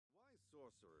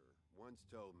sorcerer once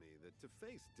told me that to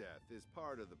face death is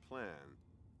part of the plan.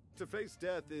 To face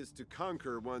death is to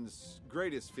conquer one's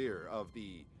greatest fear of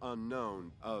the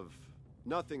unknown, of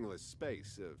nothingless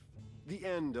space, of the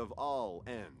end of all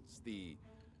ends, the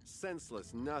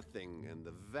senseless nothing and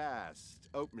the vast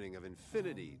opening of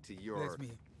infinity to your... Bless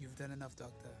me. You've done enough,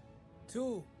 Doctor.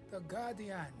 To the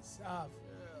guardians of...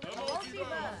 The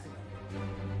multiverse!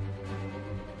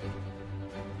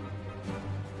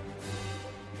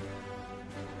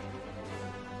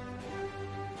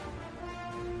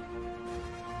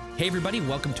 Hey everybody,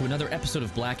 welcome to another episode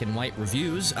of Black and White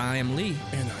Reviews. I am Lee.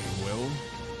 And I Will.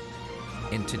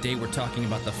 And today we're talking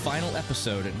about the final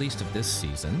episode, at least of this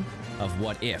season, of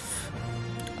What If,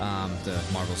 the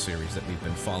Marvel series that we've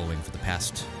been following for the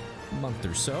past month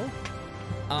or so.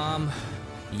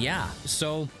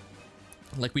 So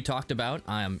like we talked about,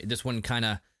 this one kind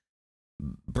of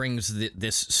brings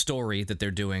this story that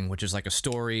they're doing, which is like a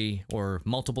story or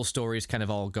multiple stories kind of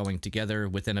all going together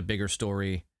within a bigger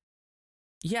story.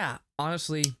 Yeah,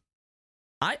 honestly,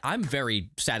 I'm very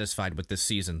satisfied with this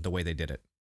season, the way they did it.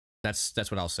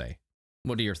 That's what I'll say.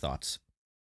 What are your thoughts?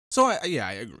 So I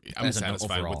agree. I'm As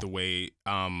satisfied overall.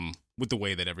 with the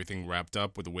way that everything wrapped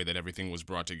up, with the way that everything was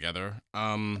brought together.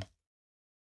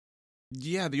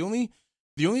 Yeah, the only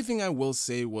thing I will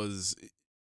say is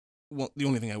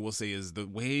the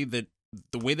way that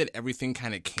everything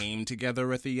kind of came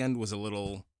together at the end was a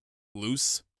little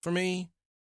loose for me.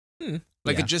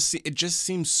 Like Yeah. it just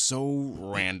seems so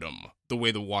random, the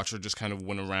way the Watcher just kind of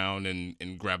went around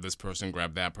and grabbed this person,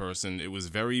 grabbed that person. It was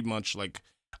very much like,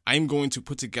 I'm going to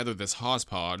put together this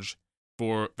hodgepodge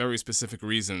for very specific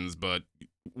reasons, but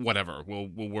whatever. We'll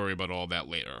worry about all that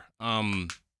later.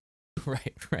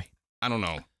 Right. I don't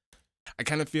know. I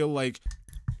kind of feel like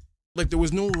there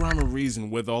was no rhyme or reason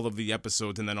with all of the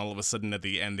episodes, and then all of a sudden at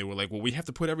the end they were like, well, we have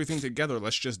to put everything together,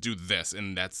 let's just do this,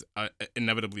 and that's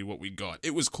inevitably what we got.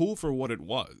 It was cool for what it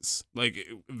was. Like,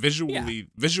 visually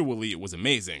it was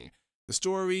amazing. The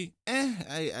story,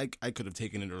 I could have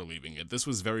taken it or leaving it. This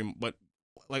was very, but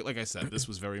like I said, this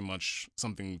was very much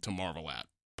something to marvel at,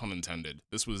 pun intended.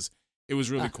 It was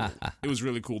really cool. It was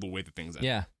really cool the way that things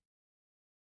ended.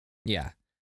 Yeah.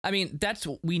 I mean,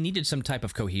 we needed some type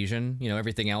of cohesion. You know,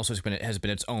 everything else has been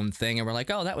its own thing, and we're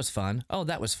like, oh, that was fun. Oh,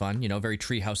 that was fun. You know, very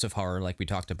Treehouse of Horror, like we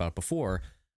talked about before.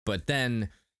 But then,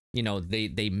 you know,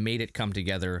 they made it come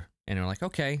together, and they're like,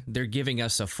 okay, they're giving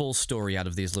us a full story out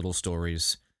of these little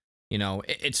stories. You know,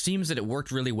 it seems that it worked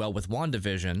really well with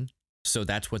WandaVision, so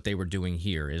that's what they were doing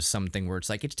here, is something where it's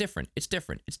like, it's different.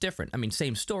 I mean,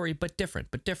 same story, but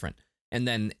different. And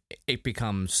then it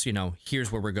becomes, you know,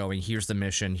 here's where we're going, here's the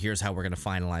mission, here's how we're going to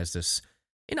finalize this.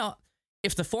 You know,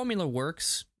 if the formula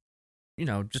works, you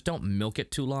know, just don't milk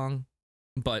it too long.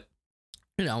 But,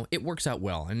 you know, it works out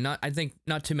well. And I think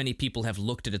not too many people have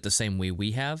looked at it the same way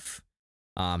we have.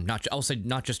 I'll say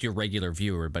not just your regular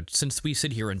viewer, but since we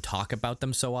sit here and talk about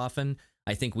them so often,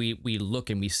 I think we look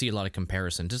and we see a lot of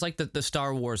comparisons. It's like the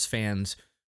Star Wars fans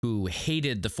who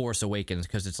hated The Force Awakens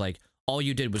because it's like, all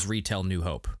you did was retell New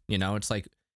Hope. You know, it's like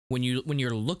when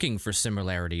you're looking for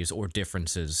similarities or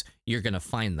differences, you're going to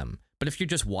find them. But if you're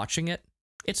just watching it,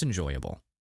 it's enjoyable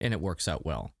and it works out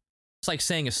well. It's like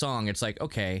saying a song. It's like,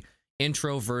 okay,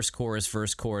 intro, verse,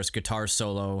 chorus, guitar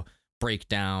solo,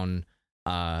 breakdown,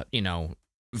 you know,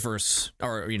 verse,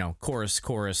 or, you know,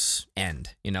 chorus,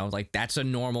 end. You know, like that's a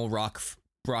normal rock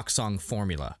song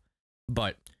formula.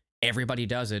 But everybody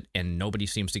does it and nobody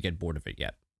seems to get bored of it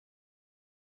yet.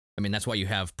 I mean, that's why you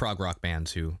have prog rock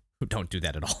bands who don't do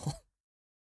that at all.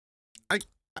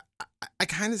 I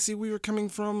kind of see where you're coming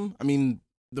from. I mean,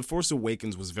 The Force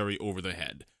Awakens was very over the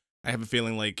head. I have a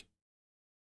feeling like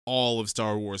all of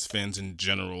Star Wars fans in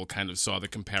general kind of saw the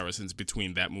comparisons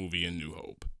between that movie and New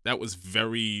Hope. That was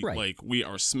very, like, we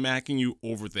are smacking you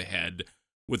over the head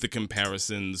with the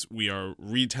comparisons. We are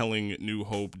retelling New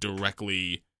Hope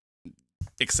directly.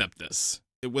 Accept this.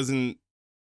 It wasn't...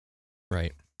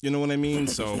 Right. You know what I mean?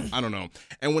 So, I don't know.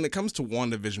 And when it comes to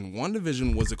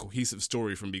WandaVision was a cohesive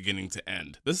story from beginning to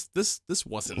end. This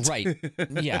wasn't. Right.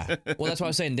 Yeah. Well, that's what I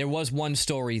was saying. There was one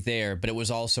story there, but it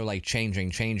was also like changing.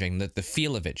 The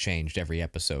feel of it changed every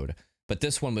episode. But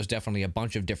this one was definitely a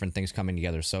bunch of different things coming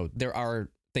together. So there are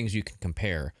things you can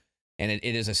compare. And it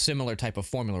is a similar type of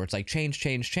formula where it's like change.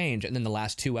 And then the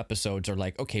last two episodes are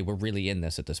like, okay, we're really in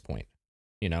this at this point.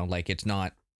 You know, like it's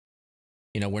not,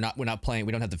 you know, we're not playing,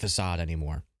 we don't have the facade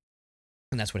anymore.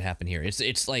 And that's what happened here.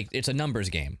 It's like, it's a numbers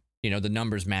game. You know, the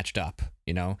numbers matched up,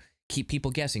 you know, keep people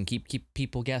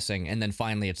guessing. And then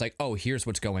finally it's like, oh, here's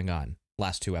what's going on.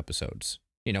 Last two episodes,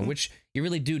 you know, which you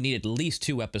really do need at least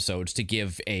two episodes to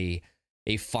give a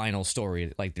a final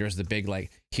story. Like there's the big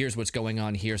like here's what's going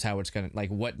on, here's how it's gonna like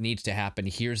what needs to happen,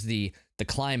 here's the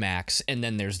climax, and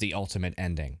then there's the ultimate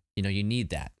ending. You know, you need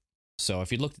that. So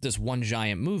if you looked at this one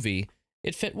giant movie,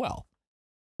 it fit well.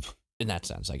 In that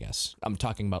sense, I guess. I'm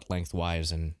talking about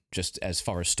lengthwise and just as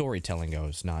far as storytelling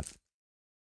goes, not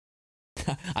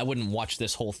I wouldn't watch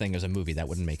this whole thing as a movie. That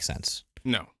wouldn't make sense.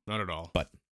 No, not at all. But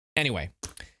anyway,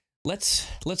 let's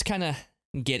kind of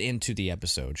get into the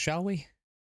episode, shall we?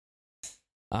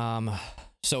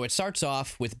 So it starts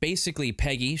off with basically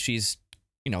Peggy. She's,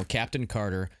 you know, Captain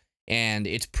Carter, and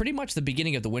it's pretty much the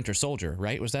beginning of the Winter Soldier,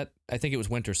 right? Was that? I think it was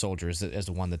Winter Soldier as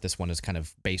the one that this one is kind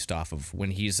of based off of,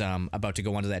 when he's about to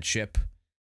go onto that ship,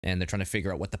 and they're trying to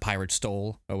figure out what the pirates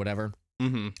stole or whatever.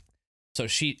 Mm-hmm. So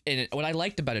what I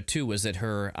liked about it too was that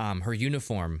her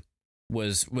uniform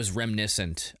was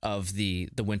reminiscent of the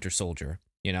Winter Soldier.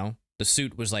 You know, the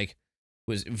suit was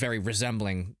very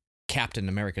resembling Captain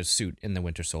America's suit in the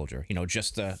Winter Soldier. You know,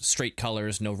 just the straight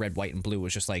colors, no red, white, and blue. It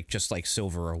was just like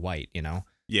silver or white. You know.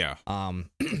 Yeah. So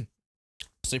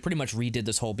they pretty much redid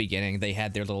this whole beginning. They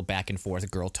had their little back and forth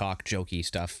girl talk, jokey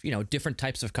stuff. You know, different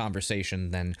types of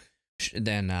conversation than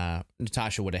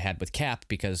Natasha would have had with Cap,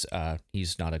 because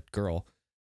he's not a girl.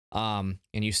 And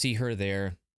you see her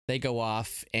there. They go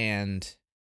off, and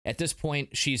at this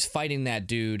point, she's fighting that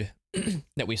dude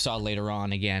that we saw later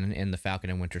on again in the Falcon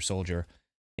and Winter Soldier.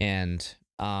 And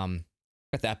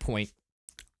at that point,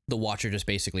 the Watcher just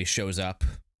basically shows up,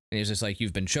 and he's just like,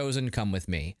 "You've been chosen, come with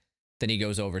me." Then he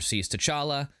goes over, sees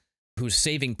T'Challa, who's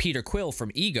saving Peter Quill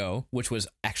from Ego, which was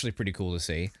actually pretty cool to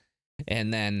see.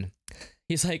 And then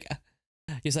he's like,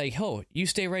 "Oh, you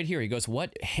stay right here." He goes,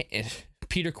 "What?"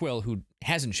 Peter Quill, who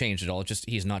hasn't changed at all, just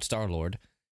he's not Star-Lord,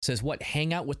 says, "What,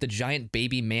 hang out with the giant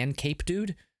baby man cape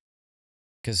dude?"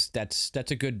 Because that's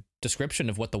a good description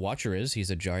of what the Watcher is. He's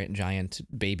a giant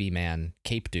baby man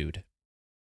cape dude.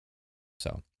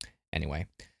 So, anyway.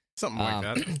 Something like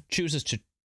that. chooses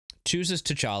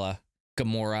T'Challa,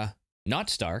 Gamora, not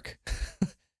Stark,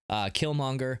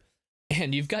 Killmonger,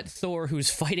 and you've got Thor, who's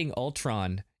fighting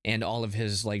Ultron and all of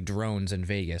his like drones in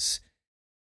Vegas.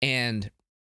 And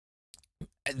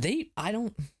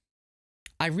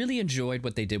I really enjoyed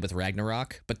what they did with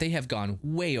Ragnarok, but they have gone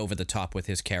way over the top with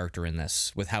his character in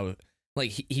this, with how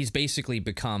like he's basically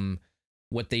become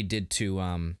what they did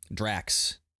to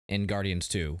Drax in Guardians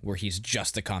 2, where he's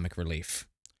just the comic relief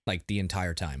like the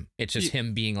entire time. It's just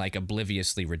him being like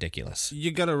obliviously ridiculous. You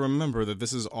gotta remember that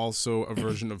this is also a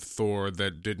version of Thor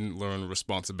that didn't learn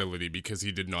responsibility because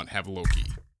he did not have Loki.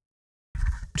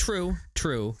 True.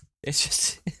 It's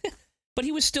just, but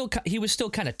he was still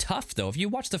kind of tough though. If you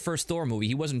watch the first Thor movie,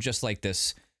 he wasn't just like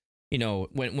this, you know,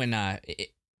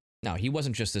 no, he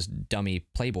wasn't just this dummy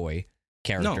playboy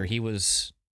character. No. He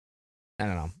was, I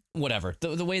don't know, whatever.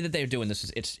 The way that they're doing this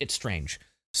is it's strange.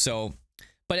 So,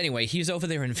 but anyway, he's over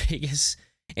there in Vegas,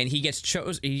 and he gets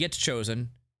chosen,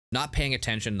 not paying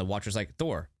attention. The Watcher's like,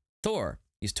 Thor.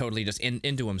 He's totally just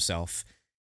into himself.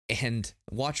 And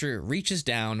Watcher reaches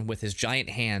down with his giant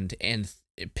hand and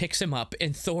it picks him up,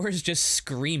 and Thor is just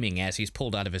screaming as he's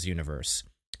pulled out of his universe.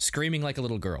 Screaming like a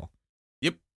little girl.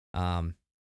 Yep.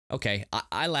 Okay,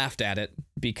 I laughed at it,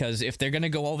 because if they're going to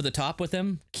go over the top with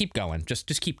him, keep going.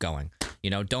 Just keep going. You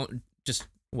know, don't, just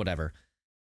whatever.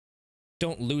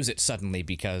 Don't lose it suddenly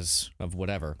because of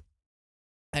whatever.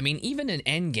 I mean, even in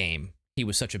Endgame, he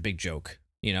was such a big joke,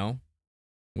 you know?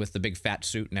 With the big fat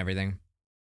suit and everything.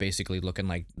 Basically looking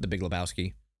like the Big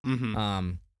Lebowski.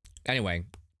 Mm-hmm. Anyway,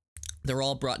 they're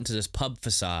all brought into this pub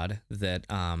facade that,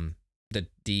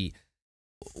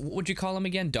 what'd you call him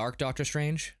again? Dark Doctor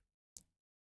Strange?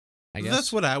 I guess.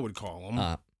 That's what I would call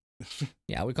him.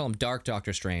 Yeah, we call him Dark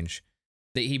Doctor Strange.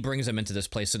 He brings them into this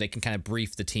place so they can kind of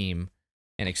brief the team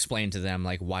and explain to them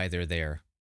like why they're there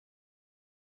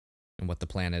and what the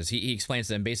plan is. He explains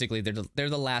to them basically they're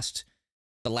the last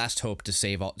hope to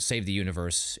save the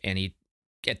universe, and he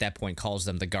at that point calls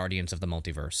them the Guardians of the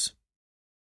Multiverse.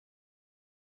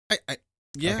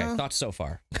 Yeah. Okay, thoughts so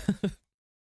far?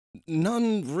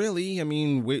 None really. I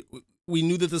mean, we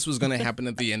knew that this was going to happen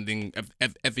at the ending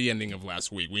at the ending of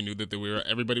last week. We knew that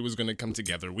everybody was going to come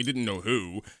together. We didn't know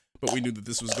who, but we knew that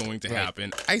this was going to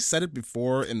happen. I said it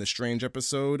before in the Strange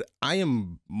episode. I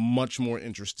am much more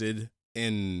interested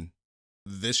in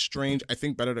this Strange. I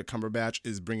think Benedict Cumberbatch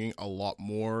is bringing a lot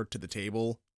more to the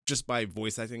table just by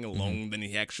voice acting alone than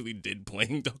he actually did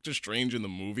playing Doctor Strange in the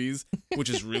movies, which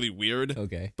is really weird.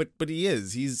 Okay. But he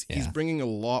is. He's bringing a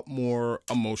lot more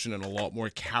emotion and a lot more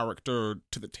character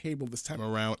to the table this time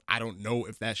around. I don't know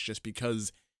if that's just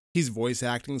because he's voice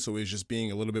acting, so he's just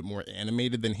being a little bit more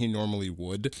animated than he normally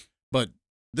would. But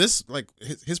this, like,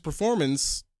 his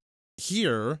performance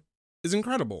here is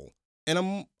incredible,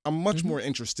 and I'm much more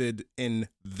interested in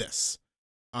this.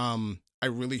 I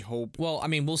really hope. Well, I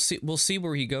mean, we'll see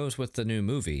where he goes with the new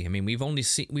movie. I mean, we've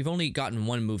only gotten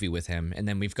one movie with him, and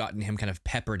then we've gotten him kind of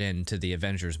peppered into the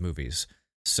Avengers movies.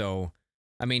 So,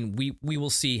 I mean, we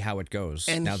will see how it goes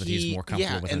now that he's more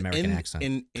comfortable with an American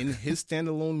accent. In his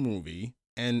standalone movie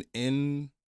and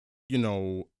in,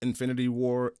 Infinity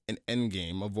War and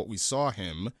Endgame of what we saw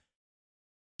him,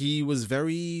 he was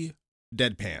very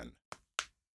deadpan.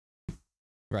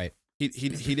 Right. He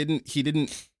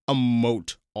didn't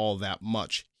emote all that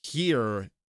much. Here,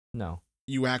 no.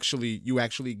 You actually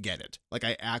get it. Like,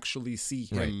 I actually see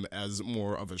him as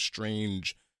more of a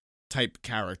Strange type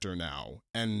character now,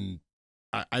 and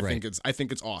I think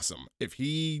it's awesome if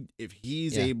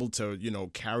he's able to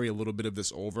carry a little bit of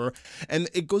this over. And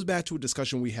it goes back to a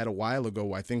discussion we had a while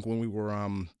ago. I think when we were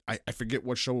I forget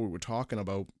what show we were talking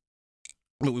about,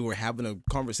 but we were having a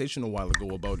conversation a while ago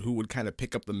about who would kind of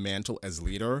pick up the mantle as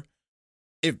leader.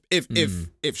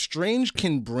 If Strange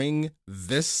can bring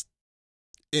this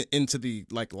into the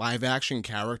live action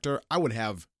character, I would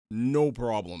have no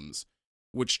problems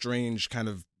with Strange kind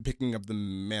of picking up the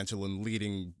mantle and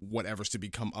leading whatever's to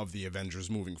become of the Avengers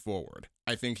moving forward.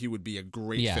 I think he would be a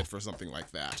great fit for something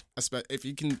like that. If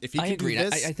he can agree. do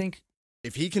this, I think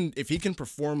if he can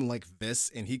perform like this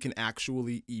and he can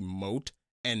actually emote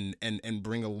and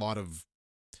bring a lot of,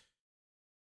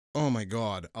 oh my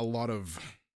god, a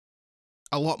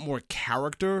lot more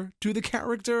character to the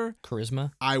character.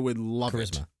 Charisma? I would love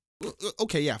Charisma. it.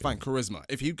 Okay, yeah, fine, charisma.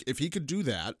 If he could do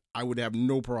that, I would have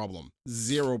no problem.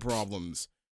 Zero problems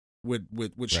with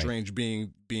Strange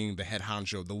being the head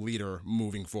honcho, the leader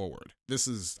moving forward. This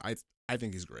is I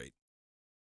think he's great.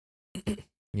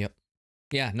 Yep.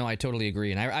 Yeah, no, I totally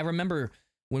agree. And I remember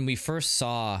when we first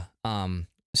saw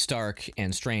Stark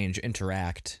and Strange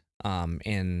interact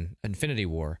in Infinity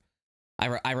War,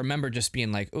 I remember just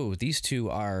being like, oh, these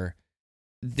two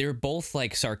they're both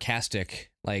like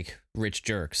sarcastic, like rich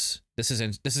jerks. This is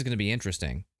going to be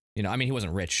interesting. I mean, he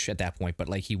wasn't rich at that point, but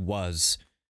like he was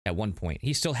at one point.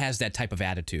 He still has that type of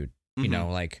attitude,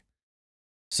 like,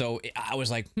 so I was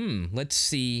like, let's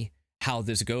see how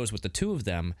this goes with the two of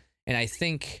them. And I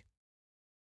think,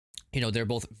 they're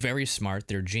both very smart.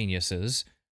 They're geniuses.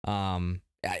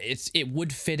 It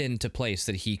would fit into place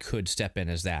that he could step in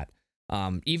as that.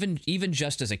 Even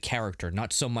just as a character,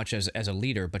 not so much as a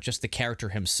leader, but just the character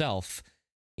himself,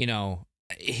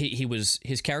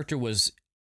 his character was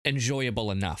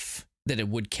enjoyable enough that it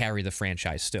would carry the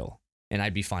franchise still, and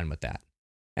I'd be fine with that.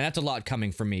 And that's a lot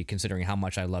coming from me, considering how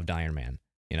much I loved Iron Man,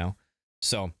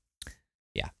 So,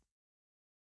 yeah.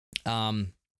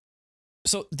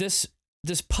 So this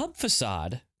pub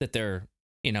facade that they're,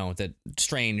 that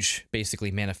Strange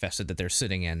basically manifested that they're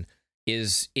sitting in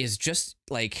is just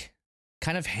like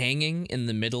kind of hanging in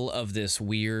the middle of this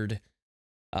weird,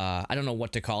 I don't know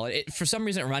what to call it. For some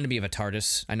reason, it reminded me of a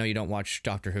TARDIS. I know you don't watch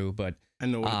Doctor Who, but I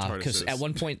know what a TARDIS is. Because at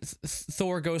one point,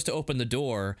 Thor goes to open the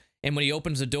door, and when he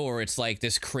opens the door, it's like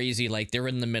this crazy, like they're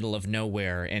in the middle of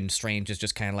nowhere, and Strange is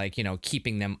just kind of like,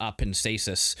 keeping them up in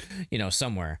stasis,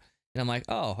 somewhere. And I'm like,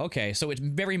 oh, okay. So it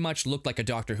very much looked like a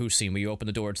Doctor Who scene where you open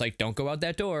the door. It's like, don't go out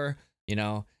that door,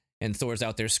 and Thor's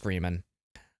out there screaming.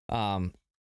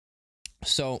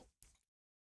 So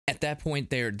at that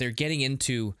point, they're getting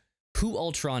into who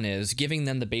Ultron is, giving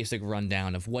them the basic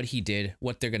rundown of what he did,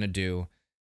 what they're going to do.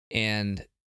 And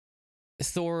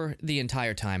Thor, the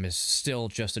entire time, is still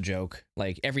just a joke.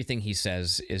 Like, everything he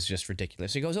says is just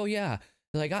ridiculous. He goes, oh, yeah.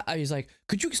 He's like,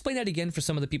 could you explain that again for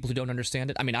some of the people who don't understand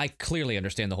it? I mean, I clearly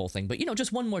understand the whole thing, but,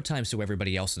 just one more time so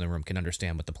everybody else in the room can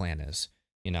understand what the plan is.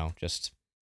 Just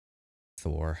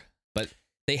Thor. But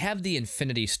they have the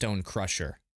Infinity Stone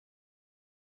Crusher.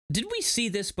 Did we see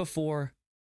this before?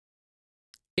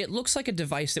 It looks like a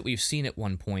device that we've seen at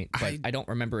one point, but I don't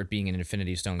remember it being an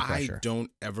Infinity Stone Crusher. I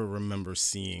don't ever remember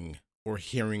seeing or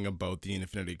hearing about the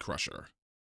Infinity Crusher.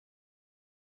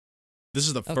 This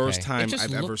is the first time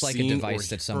I've ever seen or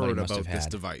heard about this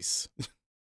device.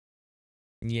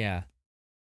 Yeah.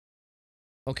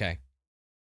 Okay.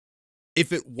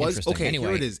 If it was okay, anyway.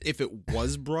 Here it is. If it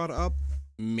was brought up,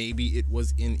 maybe it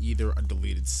was in either a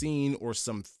deleted scene or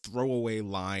some throwaway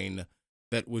line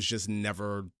that was just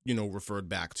never, referred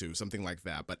back to, something like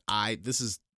that. But this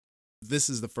is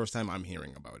the first time I'm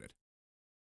hearing about it.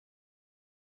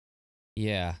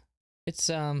 Yeah. It's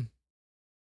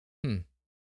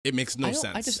It makes no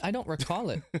sense. I don't recall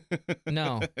it.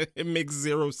 No. It makes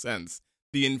zero sense.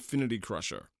 The Infinity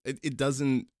Crusher. It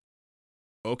doesn't.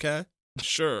 Okay,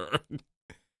 sure.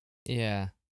 Yeah.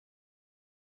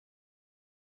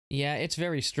 Yeah, it's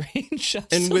very strange.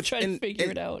 I'm still trying to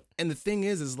figure it out. And the thing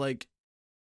is like,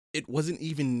 it wasn't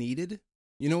even needed.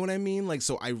 You know what I mean? Like,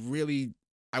 so I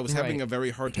was having Right. a very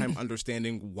hard time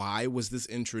understanding why was this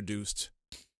introduced.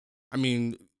 I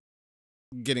mean,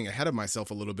 getting ahead of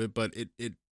myself a little bit, but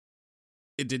it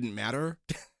didn't matter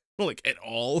like at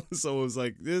all. So it was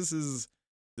like, this is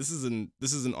an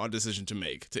odd decision to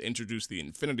make, to introduce the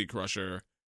Infinity Crusher.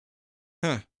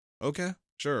 Huh. Okay.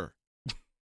 Sure.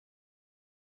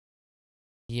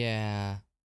 Yeah.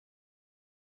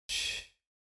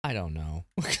 I don't know.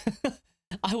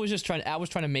 I was trying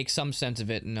to make some sense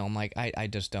of it, and I'm like, I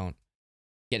just don't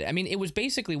get it. I mean, it was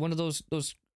basically one of those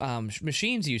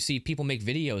machines you see people make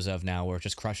videos of now where it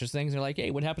just crushes things. They're like,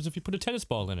 hey, what happens if you put a tennis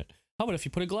ball in it? How about if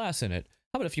you put a glass in it?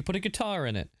 How about if you put a guitar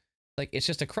in it? Like, it's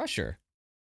just a crusher.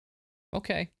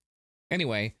 Okay.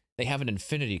 Anyway, they have an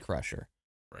Infinity Crusher.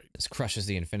 Right. This crushes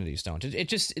the Infinity Stones.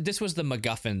 This was the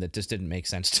MacGuffin that just didn't make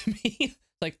sense to me.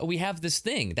 Like, we have this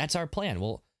thing. That's our plan.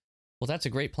 Well, that's a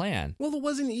great plan. Well, it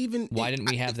wasn't even. Why didn't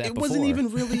we have that It before? wasn't even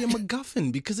really a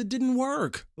MacGuffin because it didn't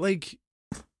work. Like,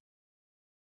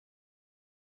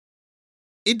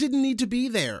 it didn't need to be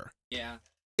there. Yeah.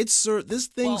 This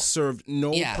thing Well, served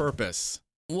no yeah. purpose.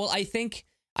 Well, I think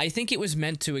it was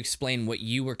meant to explain what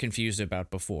you were confused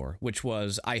about before, which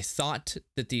was I thought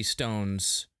that these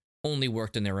stones only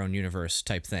worked in their own universe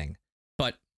type thing.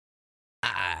 But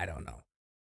I don't know.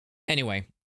 Anyway,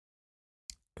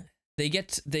 they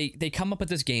come up with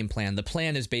this game plan. The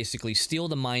plan is basically steal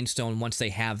the Mind Stone. Once they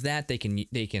have that, they can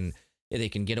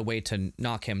get a way to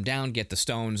knock him down, get the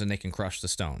stones, and they can crush the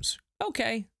stones.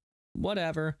 Okay,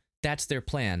 whatever. That's their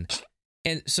plan.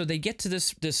 And so they get to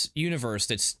this universe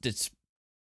that's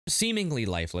seemingly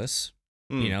lifeless.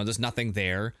 You know, there's nothing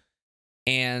there,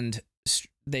 and it's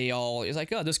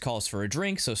like, oh, this calls for a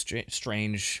drink. So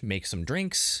Strange makes some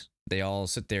drinks. They all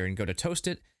sit there and go to toast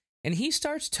it, and he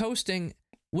starts toasting.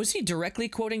 Was he directly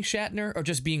quoting Shatner or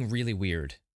just being really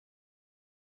weird?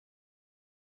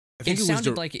 I think It it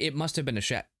sounded was like it must have been a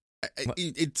Shat.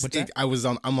 What's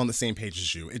that? I'm on the same page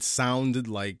as you. It sounded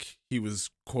like he was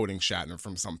quoting Shatner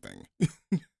from something.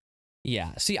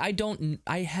 Yeah. See, I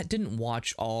didn't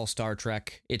watch all Star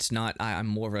Trek. It's not. I'm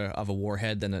more of a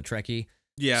warhead than a Trekkie.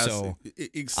 Yeah, So,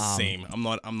 it's same. I'm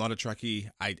not a Trekkie.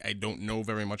 I don't know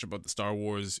very much about the Star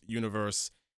Wars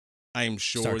universe. I'm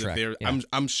sure Star that Trek, yeah.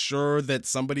 I'm sure that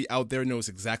somebody out there knows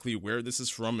exactly where this is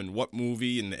from and what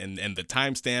movie and the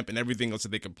timestamp and everything else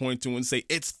that they can point to and say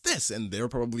it's this, and they're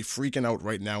probably freaking out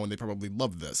right now and they probably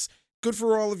love this. Good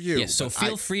for all of you. Yeah. So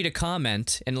feel free to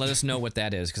comment and let us know what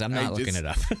that is because I'm not looking it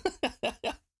up.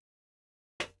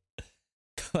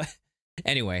 But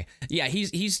anyway, yeah,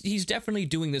 he's definitely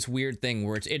doing this weird thing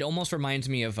where it almost reminds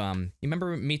me of you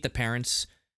remember Meet the Parents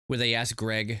where they ask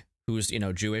Greg, who's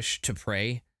Jewish, to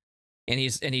pray. And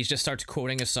he just starts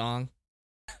quoting a song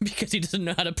because he doesn't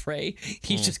know how to pray.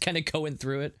 He's just kind of going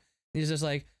through it. He's just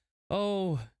like,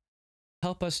 "Oh,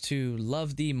 help us to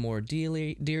love thee more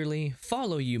dearly,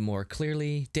 follow you more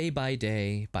clearly, day by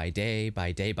day, by day,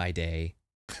 by day by day."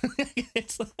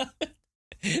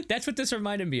 That's what this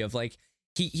reminded me of. Like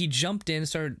he jumped in,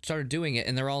 started doing it,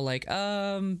 and they're all like,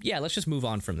 yeah, let's just move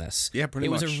on from this." Yeah, pretty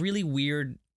much. It was a really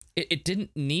weird. It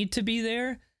didn't need to be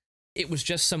there. It was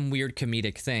just some weird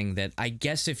comedic thing that I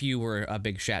guess if you were a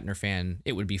big Shatner fan,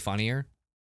 it would be funnier.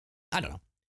 I don't know.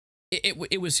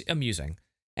 It was amusing.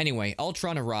 Anyway,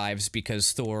 Ultron arrives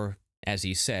because Thor, as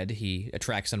he said, he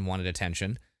attracts unwanted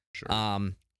attention.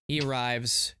 Sure. He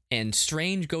arrives, and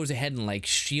Strange goes ahead and like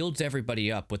shields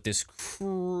everybody up with this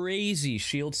crazy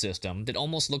shield system that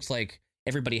almost looks like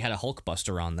everybody had a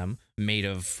Hulkbuster on them, made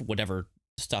of whatever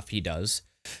stuff he does.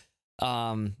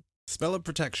 Spell of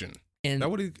protection. And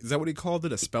Is that what he called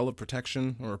it? A spell of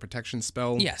protection or a protection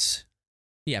spell? Yes.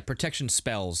 Yeah, protection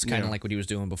spells, kind of Yeah. like what he was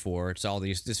doing before. It's all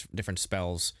these different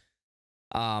spells.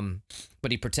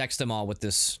 But he protects them all with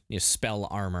this spell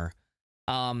armor.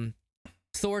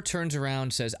 Thor turns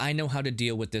around, says, "I know how to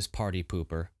deal with this party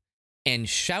pooper," and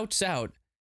shouts out,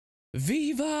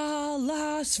 "Viva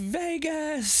Las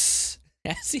Vegas!"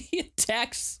 as he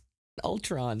attacks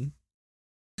Ultron.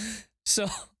 So,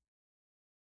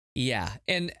 yeah,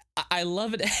 and I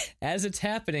love it as it's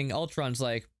happening. Ultron's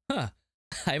like, "Huh,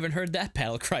 I haven't heard that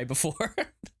battle cry before."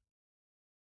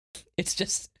 It's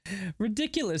just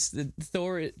ridiculous that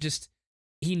Thor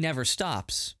he never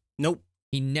stops. Nope.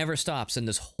 He never stops in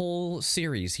this whole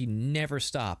series. He never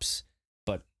stops.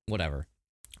 But whatever.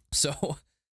 So,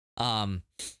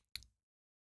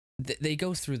 they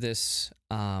go through this.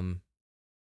 You're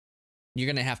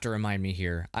gonna have to remind me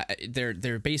here.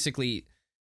 They're basically,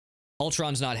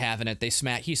 Ultron's not having it.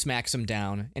 He smacks him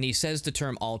down, and he says the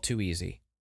term "all too easy."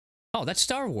 Oh, that's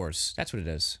Star Wars. That's what it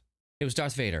is. It was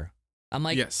Darth Vader. I'm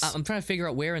like, Yes. I'm trying to figure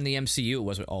out where in the MCU it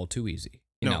was all too easy.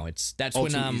 You No, know, that's all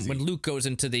when too easy. when Luke goes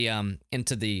into the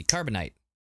carbonite.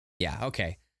 Yeah,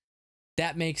 okay.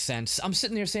 That makes sense. I'm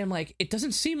sitting there saying, like, it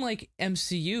doesn't seem like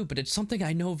MCU, but it's something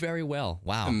I know very well.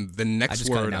 Wow. And the I next just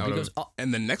got it word now. out He of goes, "Oh."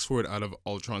 and the next word out of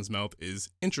Ultron's mouth is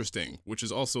interesting, which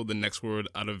is also the next word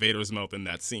out of Vader's mouth in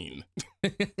that scene.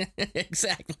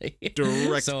 Exactly.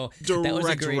 Direct, So that was a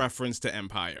direct great reference to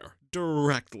Empire.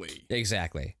 Directly.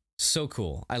 Exactly. So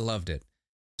cool. I loved it.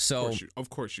 So Of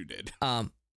course you did.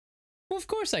 well, of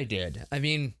course I did. I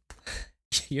mean,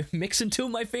 you're mixing two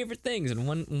of my favorite things in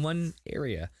one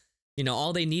area. You know,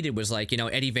 all they needed was like, you know,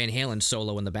 Eddie Van Halen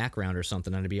solo in the background or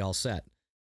something, and to be all set.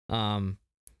 So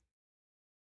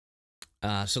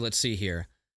let's see here.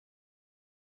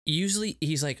 Usually,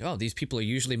 he's like, oh, these people are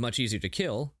usually much easier to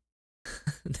kill.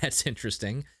 That's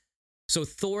interesting. So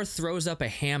Thor throws up a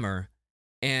hammer,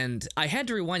 and I had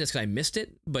to rewind this because I missed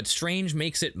it, but Strange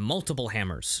makes it multiple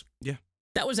hammers. Yeah.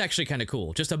 That was actually kind of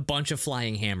cool. Just a bunch of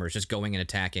flying hammers just going and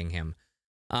attacking him.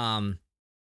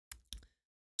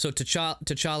 So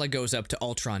T'Challa goes up to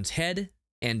Ultron's head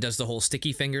and does the whole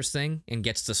sticky fingers thing and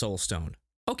gets the Soul Stone.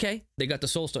 Okay, they got the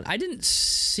Soul Stone. I didn't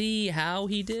see how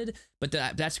he did, but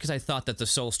that's because I thought that the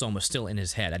Soul Stone was still in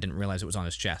his head. I didn't realize it was on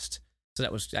his chest. So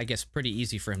that was, I guess, pretty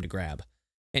easy for him to grab.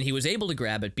 And he was able to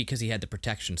grab it because he had the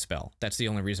protection spell. That's the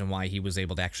only reason why he was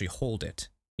able to actually hold it,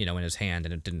 you know, in his hand,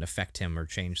 and it didn't affect him or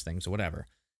change things or whatever.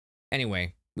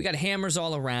 Anyway, we got hammers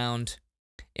all around,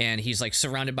 and he's like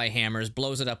surrounded by hammers,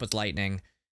 blows it up with lightning.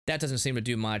 That doesn't seem to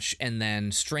do much. And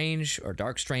then Strange, or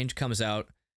Dark Strange, comes out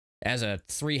as a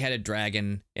 3-headed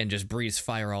dragon and just breathes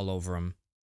fire all over him.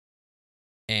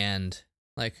 And,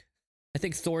 like, I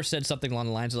think Thor said something along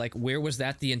the lines of, like, where was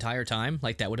that the entire time?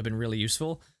 Like, that would have been really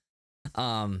useful.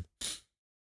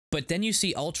 But then you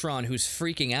see Ultron, who's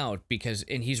freaking out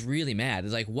and he's really mad.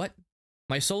 He's like, what?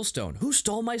 My Soul Stone. You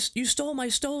stole my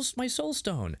Soul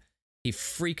Stone. He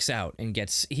freaks out and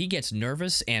gets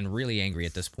nervous and really angry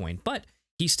at this point. But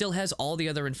he still has all the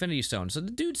other Infinity Stones, so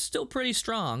the dude's still pretty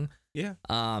strong. Yeah.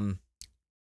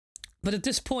 But at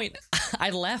this point, I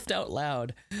laughed out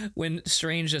loud when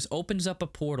Strange just opens up a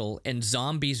portal and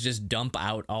zombies just dump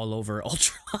out all over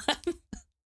Ultron.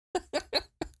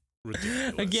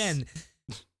 Ridiculous. Again,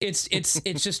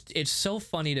 it's so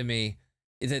funny to me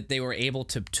that they were able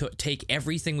to take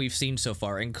everything we've seen so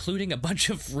far, including a bunch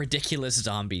of ridiculous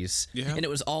zombies. Yeah. And it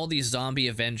was all these zombie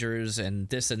Avengers and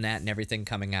this and that and everything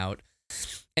coming out.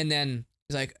 And then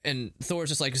he's like, and Thor's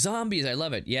just like, zombies, I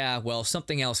love it. Yeah, well,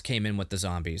 something else came in with the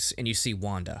zombies, and you see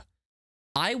Wanda.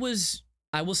 I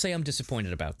will say I'm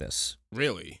disappointed about this.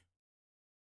 Really?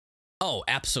 Oh,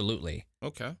 absolutely.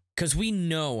 Okay. Because we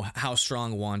know how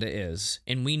strong Wanda is,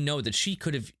 and we know that she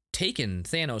could have taken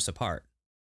Thanos apart.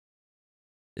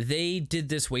 They did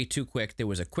this way too quick. There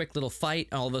was a quick little fight,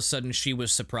 and all of a sudden she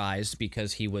was surprised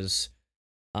because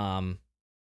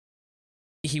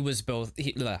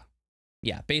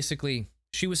basically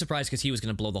she was surprised because he was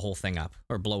going to blow the whole thing up,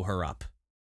 or blow her up.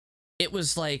 It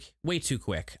was like way too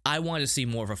quick. I wanted to see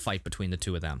more of a fight between the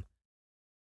two of them.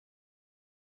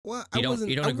 Well, You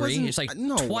don't agree? It's like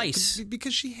no, twice.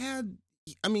 because she had.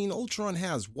 I mean, Ultron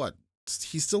has what?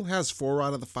 He still has 4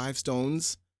 out of the 5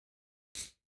 stones.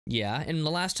 Yeah, and the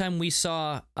last time we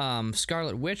saw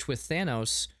Scarlet Witch with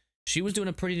Thanos, she was doing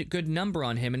a pretty good number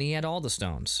on him, and he had all the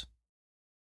stones.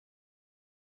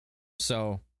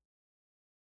 So,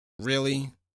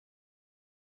 Really?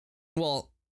 well,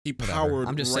 He whatever. powered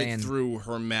I'm just right saying- through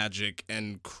her magic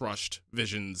and crushed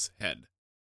Vision's head.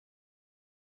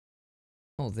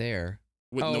 oh, there.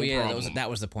 With Oh no yeah, problem. that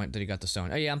was the point that he got the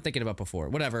stone. Oh yeah, I'm thinking about before.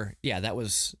 Whatever. Yeah, that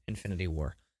was Infinity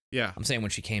War. Yeah. I'm saying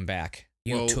when she came back,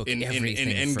 you Well, took in everything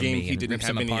Endgame, from me he and didn't rips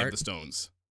have them any apart. of the stones.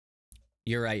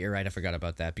 You're right. I forgot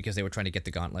about that because they were trying to get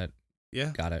the gauntlet.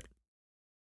 Yeah. Got it.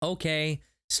 Okay.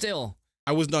 Still,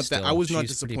 I was not Still, I was not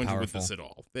she's pretty disappointed with this powerful. at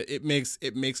all. It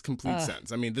makes complete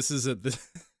sense. I mean, this is it does.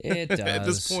 at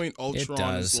this point, Ultron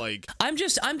does. is like, I'm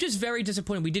just very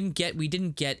disappointed. We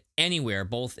didn't get anywhere,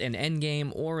 both in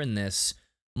Endgame or in this,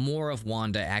 more of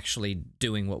Wanda actually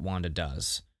doing what Wanda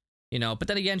does. You know, but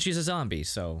then again, she's a zombie,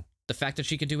 so the fact that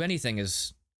she could do anything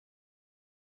is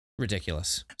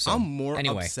ridiculous. So, I'm more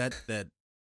anyway. upset that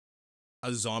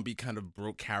a zombie kind of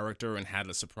broke character and had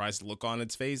a surprised look on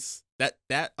its face.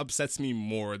 That upsets me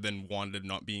more than Wanda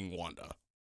not being Wanda.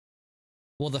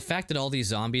 Well, the fact that all these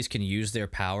zombies can use their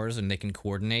powers and they can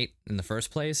coordinate in the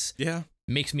first place Yeah,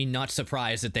 makes me not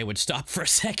surprised that they would stop for a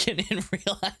second and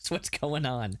realize what's going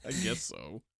on. I guess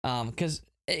so.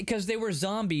 Because they were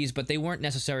zombies, but they weren't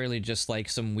necessarily just like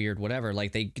some weird whatever.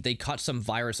 Like they caught some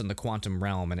virus in the quantum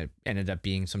realm and it ended up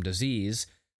being some disease,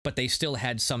 but they still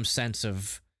had some sense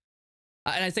of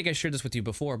And I think I shared this with you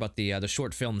before about the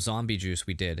short film Zombie Juice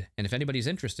we did. And if anybody's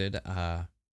interested,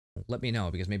 let me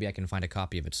know because maybe I can find a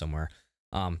copy of it somewhere.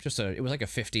 It was like a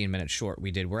 15-minute short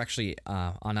we did. We're actually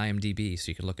on IMDb, so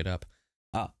you can look it up.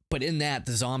 But in that,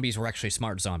 the zombies were actually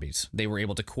smart zombies. They were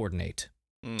able to coordinate.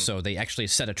 So they actually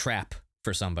set a trap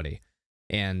for somebody.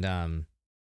 And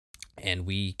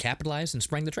we capitalized and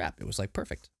sprang the trap. It was like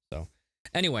perfect. So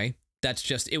anyway,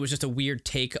 it was just a weird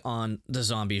take on the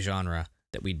zombie genre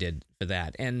that we did for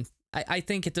that. And I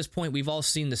think at this point, we've all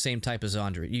seen the same type of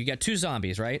zombie. You got two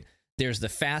zombies, right? There's the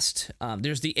fast,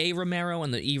 there's the A Romero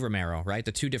and the E Romero, right?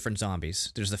 The two different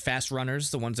zombies. There's the fast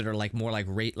runners, the ones that are like more like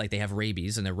they have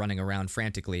rabies and they're running around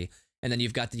frantically. And then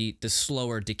you've got the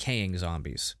slower decaying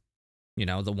zombies. You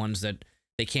know, the ones that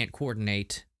they can't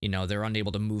coordinate, you know, they're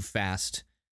unable to move fast.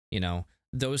 You know,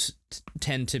 those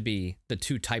tend to be the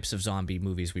two types of zombie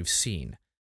movies we've seen.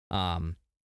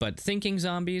 But thinking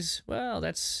zombies, well,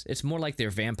 it's more like they're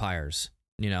vampires,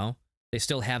 you know? They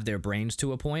still have their brains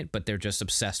to a point, but they're just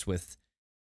obsessed with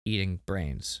eating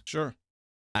brains. Sure.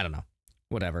 I don't know.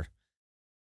 Whatever.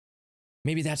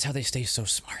 Maybe that's how they stay so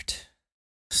smart.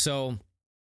 So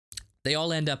they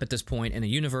all end up at this point in a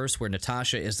universe where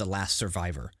Natasha is the last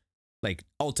survivor. Like,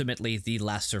 ultimately, the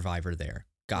last survivor there.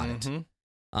 Got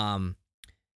it.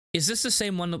 Is this the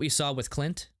same one that we saw with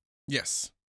Clint?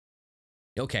 Yes.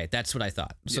 Okay, that's what I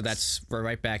thought. So we're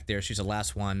right back there. She's the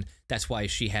last one. That's why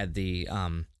she had the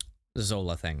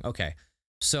Zola thing. Okay.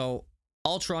 So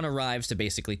Ultron arrives to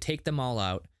basically take them all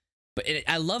out. But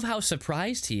I love how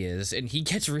surprised he is, and he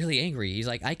gets really angry. He's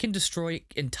like, I can destroy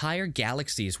entire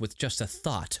galaxies with just a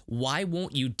thought. Why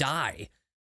won't you die?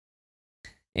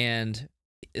 And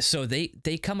so they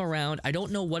come around. I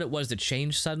don't know what it was that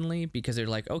changed suddenly, because they're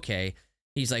like, okay.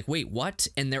 He's like, wait, what?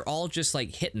 And they're all just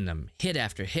like hitting them, hit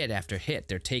after hit after hit.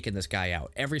 They're taking this guy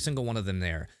out. Every single one of them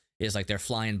there is like they're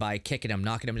flying by, kicking him,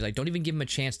 knocking him. He's like, don't even give him a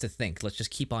chance to think. Let's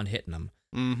just keep on hitting him.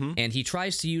 And he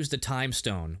tries to use the time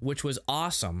stone, which was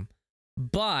awesome.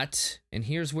 But, and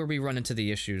here's where we run into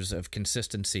the issues of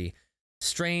consistency.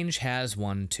 Strange has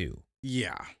one too.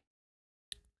 Yeah.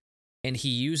 And he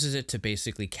uses it to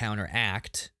basically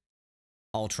counteract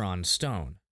Ultron's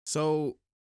stone. So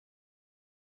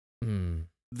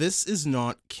this is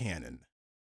not canon.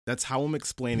 That's how I'm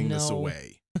explaining this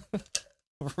away.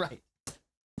 Right.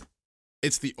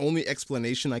 It's the only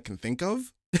explanation I can think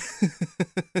of.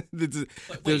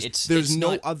 There's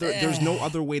no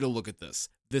other way to look at this.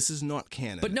 This is not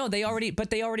canon. But no, they already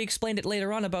explained it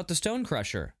later on about the Stone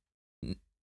Crusher.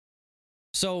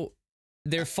 So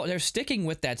they're sticking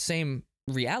with that same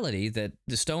reality that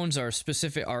the stones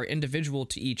are individual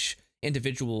to each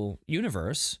individual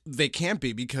universe. They can't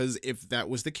be, because if that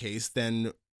was the case,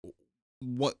 then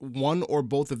one or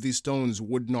both of these stones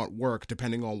would not work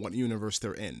depending on what universe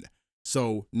they're in.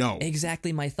 So no.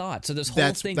 Exactly my thought. So this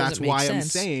whole thing doesn't make sense. That's why I'm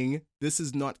saying this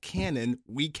is not canon.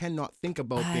 We cannot think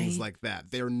about things like that.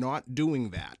 They're not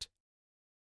doing that.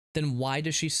 Then why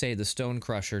does she say the Stone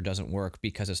Crusher doesn't work?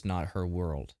 Because it's not her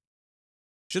world.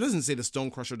 She doesn't say the Stone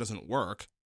Crusher doesn't work.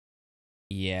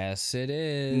 Yes, it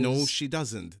is. No, she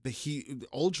doesn't.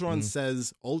 Ultron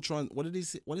says, what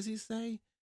does he say?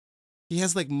 He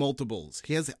has like multiples.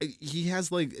 He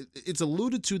has like, it's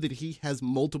alluded to that he has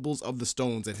multiples of the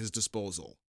stones at his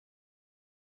disposal.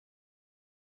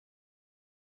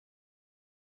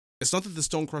 It's not that the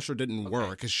Stone Crusher didn't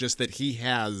work. It's just that he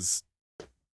has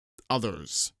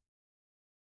others.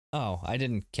 Oh, I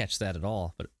didn't catch that at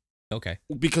all, but okay.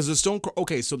 Because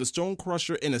so the Stone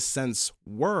Crusher in a sense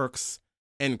works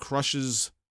and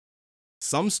crushes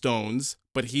some stones,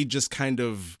 but he just kind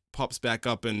of pops back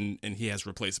up and he has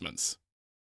replacements.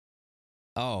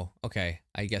 Oh, okay.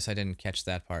 I guess I didn't catch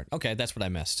that part. Okay, that's what I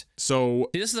missed. So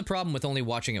see, this is the problem with only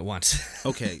watching it once.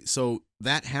 Okay, so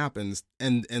that happens,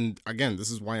 and again, this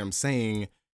is why I'm saying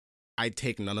I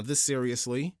take none of this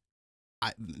seriously.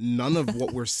 None of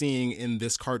what we're seeing in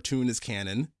this cartoon is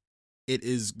canon. It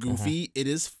is goofy. It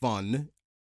is fun.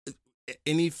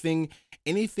 Anything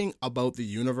about the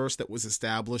universe that was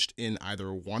established in either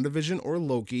WandaVision or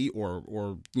Loki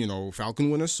or Falcon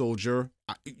Winter Soldier,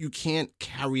 you can't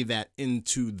carry that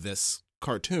into this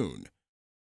cartoon.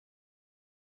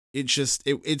 It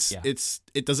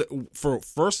doesn't, for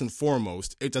first and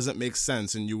foremost, it doesn't make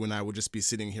sense, and you and I would just be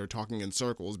sitting here talking in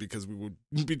circles because we would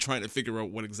be trying to figure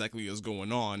out what exactly is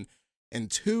going on. And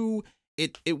two,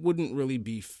 it wouldn't really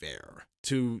be fair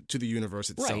to the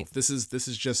universe itself. Right. This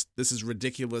is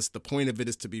ridiculous. The point of it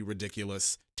is to be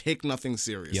ridiculous. Take nothing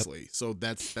seriously. Yep. So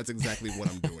that's exactly what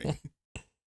I'm doing.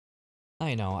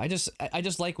 I know. I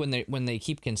just like when they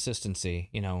keep consistency,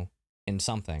 in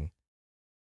something.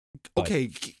 But okay,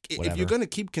 if you're going to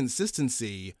keep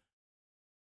consistency,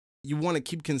 you want to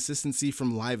keep consistency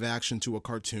from live action to a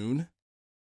cartoon.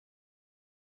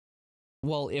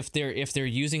 Well, if they're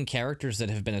using characters that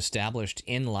have been established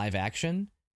in live action,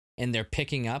 and they're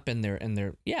picking up and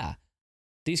they're yeah,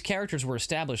 these characters were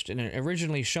established and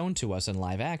originally shown to us in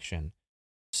live action,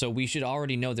 so we should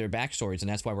already know their backstories, and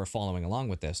that's why we're following along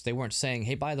with this. They weren't saying,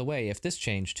 hey, by the way, if this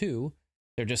changed too.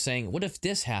 They're just saying, what if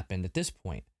this happened at this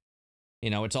point? You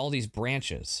know, it's all these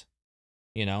branches.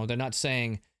 You know, they're not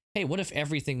saying, hey, what if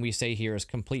everything we say here is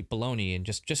complete baloney and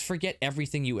just forget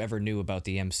everything you ever knew about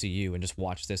the MCU and just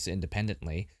watch this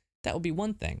independently? That would be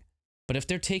one thing. But if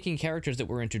they're taking characters that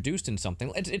were introduced in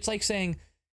something, it's like saying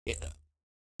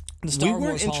the Star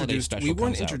Wars Holiday Special We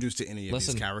weren't comes out. introduced to any of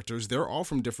these characters. They're all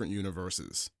from different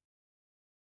universes.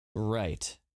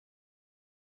 Right.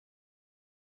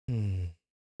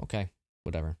 Okay.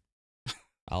 Whatever.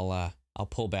 I'll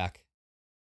pull back.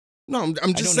 No,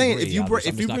 I'm just saying, agree,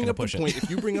 if you bring up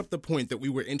the it. point that we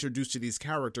were introduced to these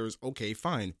characters, okay,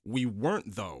 fine. We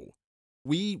weren't, though.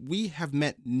 We have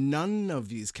met none of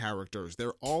these characters.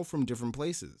 They're all from different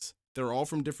places. They're all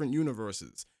from different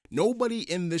universes. Nobody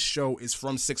in this show is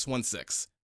from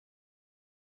 616.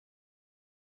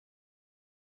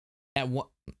 At what?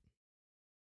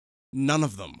 None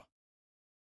of them.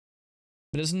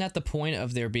 But isn't that the point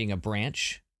of there being a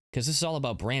branch? Because this is all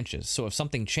about branches. So if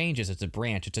something changes, it's a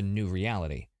branch. It's a new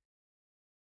reality.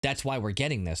 That's why we're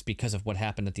getting this, because of what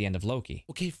happened at the end of Loki.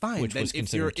 Okay, fine. Which then was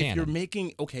considered canon. If you're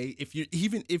making, okay,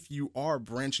 even if you are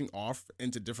branching off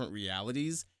into different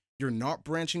realities, you're not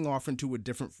branching off into a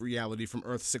different reality from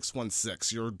Earth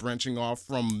 616. You're branching off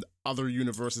from other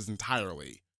universes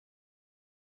entirely.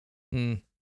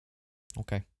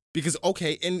 Okay. Because,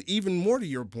 okay, and even more to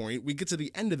your point, we get to the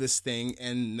end of this thing,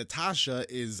 and Natasha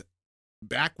is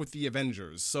back with the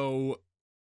Avengers. So,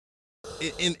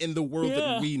 in the world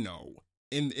that we know,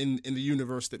 in the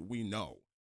universe that we know,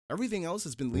 everything else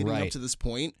has been leading up to this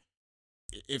point.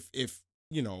 If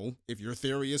your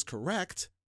theory is correct,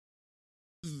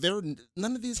 none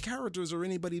of these characters are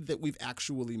anybody that we've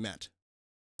actually met.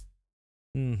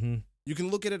 Mm-hmm. You can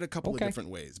look at it a couple of different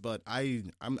ways, but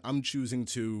I'm choosing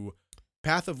to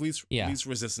path of least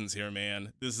resistance here,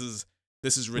 man. This is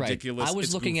ridiculous. Right. I was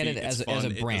it's looking goofy. at it as a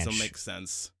branch. It doesn't make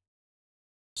sense.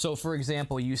 So, for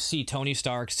example, you see Tony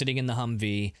Stark sitting in the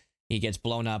Humvee. He gets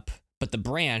blown up, but the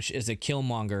branch is that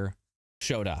Killmonger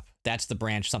showed up. That's the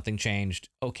branch. Something changed.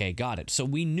 Okay, got it. So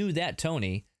we knew that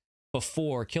Tony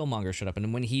before Killmonger showed up,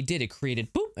 and when he did, it created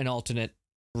an alternate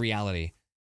reality.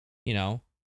 You know,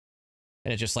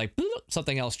 and it just like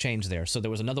something else changed there. So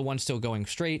there was another one still going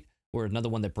straight, or another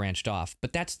one that branched off.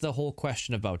 But that's the whole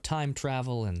question about time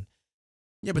travel and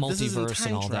multiverse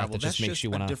and all that. That just makes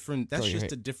you want to. That's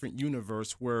just a different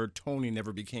universe where Tony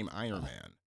never became Iron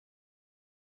Man.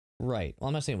 Right. Well,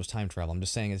 I'm not saying it was time travel. I'm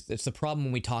just saying it's the problem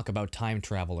when we talk about time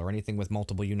travel or anything with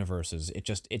multiple universes.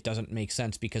 It doesn't make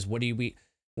sense, because what do we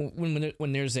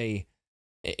when there's an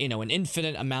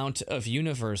infinite amount of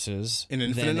universes, an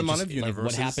infinite amount of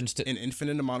universes, what happens to an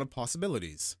infinite amount of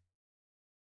possibilities.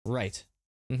 Right.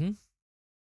 Mm-hmm.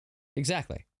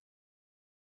 Exactly.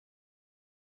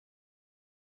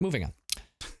 Moving on.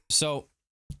 So,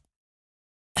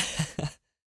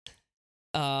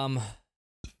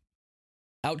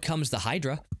 out comes the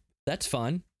Hydra. That's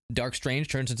fun. Dark Strange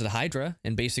turns into the Hydra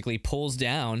and basically pulls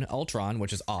down Ultron,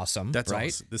 which is awesome. That's right.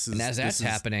 Awesome. And as that's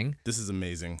happening, this is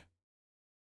amazing.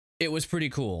 It was pretty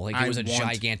cool. Like, it was a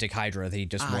gigantic Hydra that he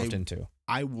just morphed into.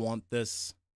 I want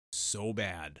this so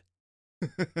bad.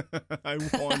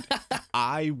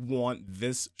 I want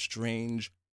this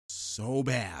Strange so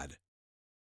bad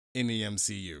in the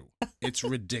MCU. It's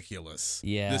ridiculous.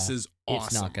 Yeah. This is awesome.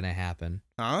 It's not going to happen.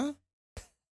 Huh?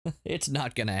 It's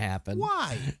not going to happen.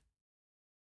 Why?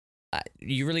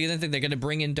 You really think they're going to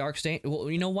bring in Dark Strange? Well,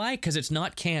 you know why? Because it's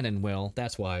not canon, Will.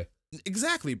 That's why.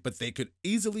 Exactly, but they could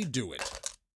easily do it.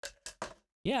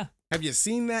 Yeah. Have you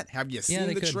seen that? Have you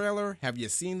seen the trailer? Have you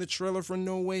seen the trailer for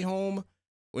No Way Home?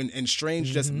 And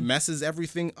Strange just messes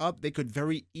everything up. They could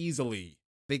very easily.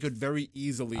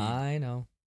 I know.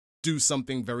 Do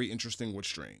something very interesting with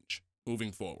Strange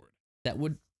moving forward. That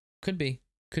could be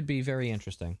very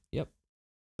interesting. Yep.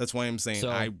 That's why I'm saying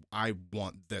I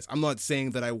want this. I'm not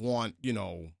saying that I want,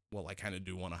 well, I kind of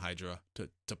do want a Hydra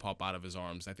to pop out of his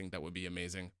arms. I think that would be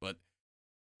amazing, but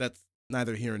that's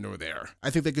neither here nor there.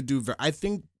 I think they could do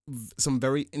some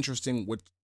very interesting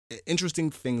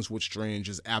things with Strange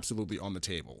is absolutely on the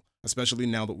table, especially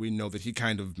now that we know that he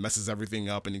kind of messes everything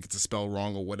up and he gets a spell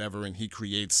wrong or whatever and he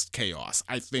creates chaos.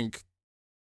 I think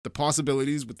the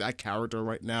possibilities with that character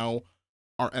right now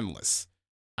are endless.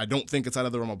 I don't think it's out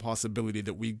of the realm of possibility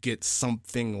that we get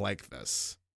something like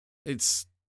this. It's,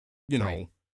 right.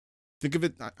 think of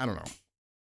it. I don't know.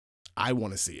 I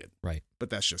want to see it. Right. But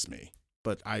that's just me.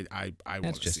 But I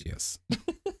want to see this.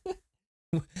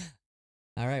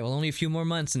 All right. Well, only a few more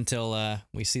months until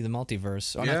we see the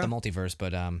multiverse. Or not the multiverse,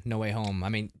 but No Way Home. I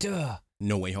mean, duh.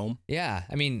 No Way Home? Yeah.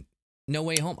 I mean, No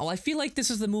Way Home. Oh, I feel like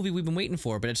this is the movie we've been waiting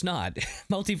for, but it's not.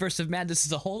 Multiverse of Madness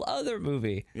is a whole other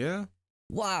movie. Yeah.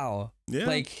 Wow. Yeah.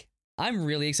 Like, I'm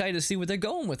really excited to see where they're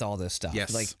going with all this stuff.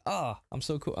 Yes. Like, oh, I'm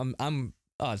so cool.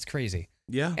 Oh, it's crazy.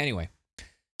 Yeah. Anyway,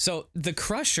 so the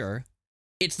Crusher,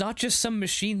 it's not just some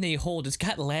machine they hold. It's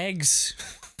got legs.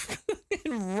 It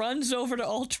runs over to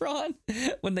Ultron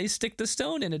when they stick the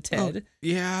stone in a Ted. Oh,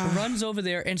 yeah. Runs over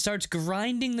there and starts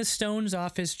grinding the stones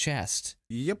off his chest.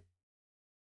 Yep.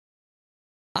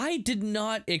 I did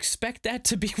not expect that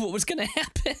to be what was going to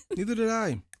happen. Neither did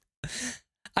I.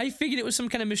 I figured it was some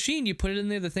kind of machine. You put it in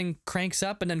there, the thing cranks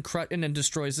up and then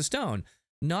destroys the stone.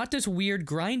 Not this weird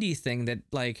grindy thing that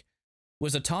like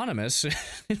was autonomous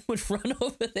and would run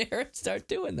over there and start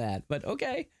doing that. But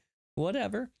okay,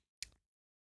 whatever.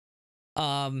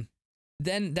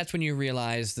 Then that's when you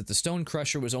realize that the Stone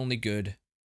Crusher was only good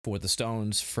for the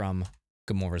stones from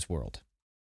Gamora's world.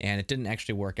 And it didn't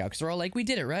actually work out because they're all like, we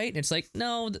did it, right? And it's like,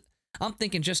 no, I'm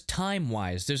thinking just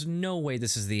time-wise, there's no way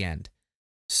this is the end.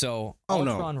 So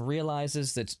Ultron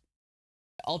realizes that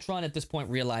Ultron at this point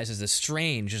realizes that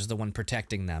Strange is the one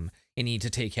protecting them and need to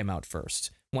take him out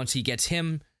first. Once he gets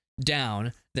him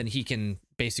down, then he can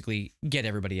basically get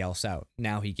everybody else out.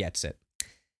 Now he gets it.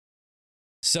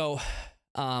 So,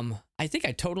 I think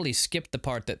I totally skipped the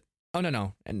part that,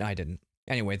 no, I didn't.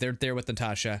 Anyway, they're there with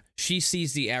Natasha. She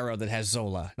sees the arrow that has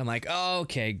Zola. And I'm like, oh,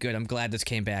 okay, good. I'm glad this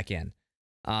came back in.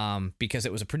 Because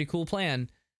it was a pretty cool plan.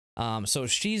 So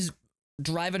she's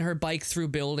driving her bike through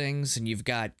buildings, and you've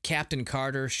got Captain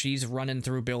Carter. She's running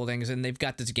through buildings, and they've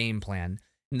got this game plan.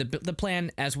 And the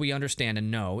plan, as we understand and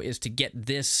know, is to get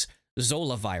this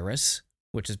Zola virus,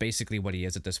 which is basically what he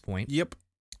is at this point. Yep.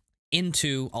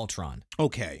 Into Ultron.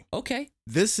 Okay.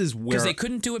 This is where because they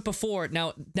couldn't do it before.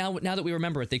 Now that we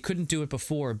remember it, they couldn't do it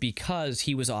before because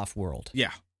he was off world.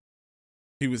 Yeah.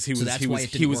 He was out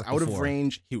of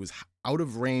range. He was out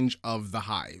of range of the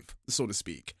hive, so to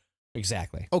speak.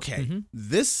 Exactly. Okay. Mm-hmm.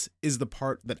 This is the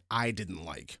part that I didn't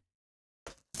like.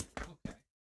 Okay.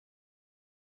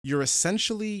 You're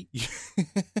essentially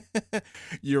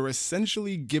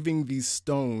giving these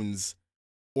stones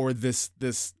or this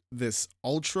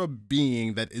ultra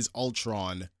being that is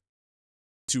Ultron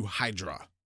to Hydra.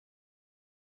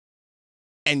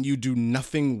 And you do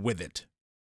nothing with it.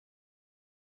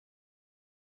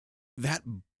 That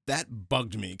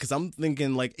bugged me because I'm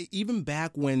thinking like even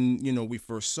back when, we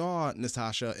first saw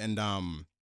Natasha and oh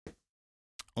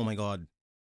my God.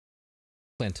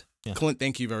 Clint. Yeah. Clint,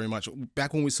 thank you very much.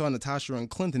 Back when we saw Natasha and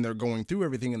Clint and they're going through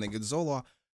everything and they get Zola,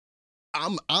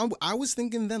 I was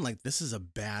thinking then like this is a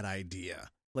bad idea.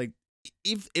 Like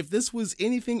if this was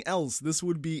anything else, this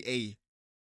would be a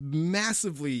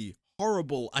massively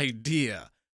horrible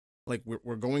idea. Like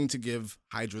we're going to give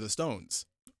Hydra the stones.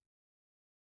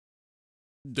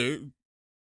 Dude.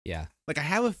 Yeah. Like I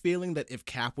have a feeling that if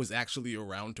Cap was actually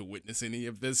around to witness any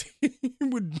of this, he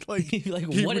would like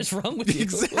what is wrong with you?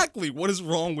 Exactly. What is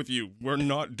wrong with you? We're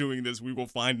not doing this. We will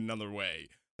find another way.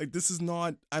 Like this is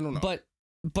not, I don't know.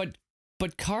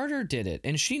 But Carter did it,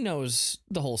 and she knows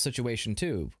the whole situation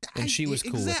too, and she was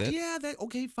cool with it. Yeah,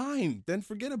 okay, fine. Then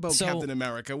forget about Captain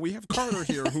America. We have Carter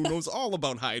here who knows all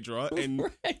about Hydra, and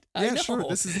right, yeah, sure,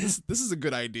 this is a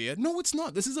good idea. No, it's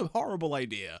not. This is a horrible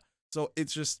idea. So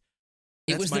it's just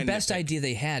it was the best idea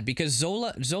they had because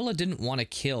Zola didn't want to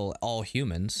kill all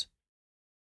humans.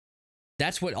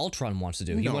 That's what Ultron wants to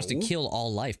do. He wants to kill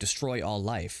all life, destroy all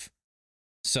life.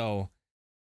 So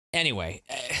anyway.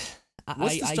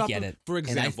 I get it. For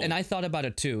example, and I thought about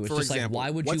it too. It's just like, why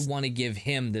would you want to give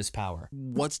him this power?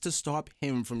 What's to stop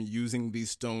him from using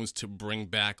these stones to bring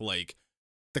back like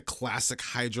the classic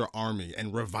Hydra army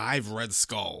and revive Red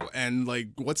Skull? And like,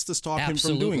 what's to stop him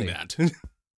from doing that?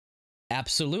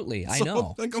 Absolutely, I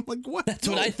know. Like, I'm like, what? That's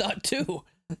what I thought too.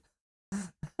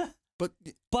 But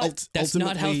that's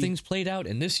not how things played out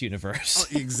in this universe.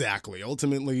 Exactly.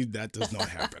 Ultimately, that does not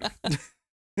happen,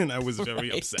 and I was very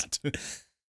upset.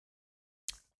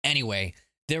 Anyway,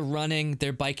 they're running,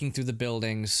 they're biking through the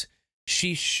buildings.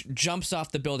 She jumps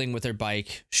off the building with her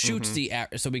bike, shoots the arrow.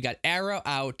 So we got arrow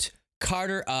out,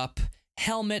 Carter up,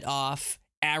 helmet off,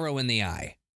 arrow in the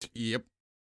eye. Yep.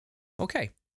 Okay.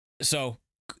 So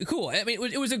cool. I mean,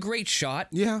 it was a great shot.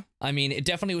 Yeah. I mean, it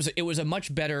definitely was. It was a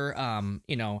much better,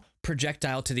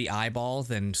 projectile to the eyeball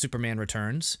than Superman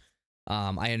Returns.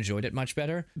 I enjoyed it much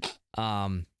better.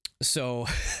 So.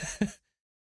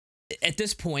 at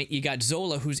this point, you got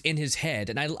Zola, who's in his head,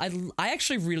 and I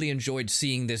actually really enjoyed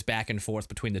seeing this back and forth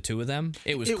between the two of them.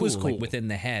 It was cool, like within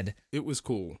the head. It was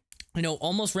cool. You know,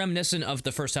 almost reminiscent of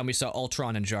the first time we saw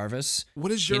Ultron and Jarvis.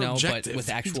 What is your objective? But with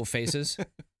actual faces.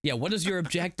 Yeah, what is your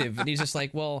objective? And he's just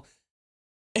like, well,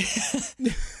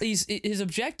 his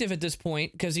objective at this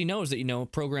point, because he knows that,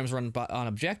 programs run on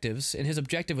objectives, and his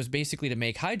objective was basically to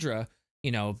make Hydra,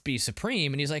 be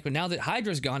supreme. And he's like, well, now that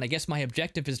Hydra's gone, I guess my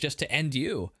objective is just to end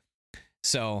you.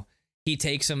 So he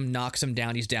takes him, knocks him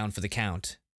down. He's down for the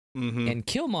count. Mm-hmm. And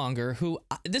Killmonger, who,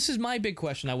 this is my big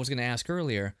question I was going to ask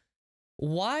earlier.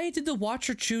 Why did the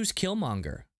Watcher choose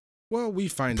Killmonger? Well, we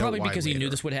find Probably out why because later. he knew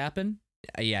this would happen.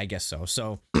 Yeah, I guess so.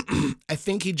 So I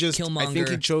think he just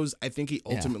Killmonger, I think he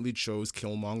ultimately chose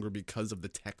Killmonger because of the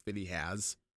tech that he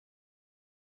has.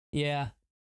 Yeah.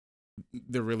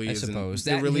 There really I isn't. suppose.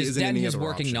 There really isn't any his other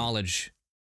working option. knowledge.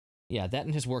 Yeah, that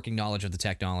and his working knowledge of the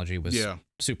technology was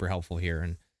super helpful here.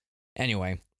 And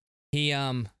anyway, he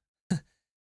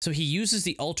so he uses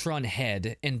the Ultron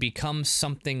head and becomes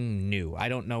something new. I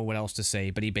don't know what else to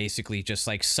say, but he basically just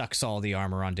like sucks all the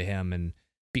armor onto him and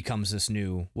becomes this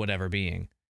new whatever being.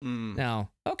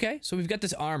 Now, okay, so we've got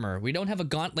this armor. We don't have a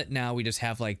gauntlet now. We just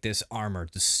have like this armor,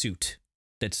 the suit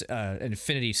that's an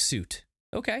infinity suit.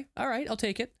 Okay, all right, I'll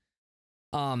take it.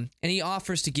 And he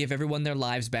offers to give everyone their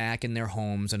lives back and their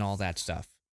homes and all that stuff.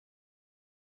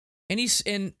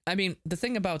 And I mean, the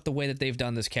thing about the way that they've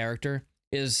done this character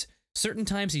is certain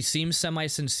times he seems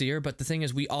semi-sincere, but the thing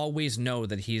is we always know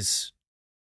that he's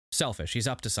selfish. He's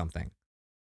up to something.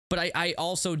 But I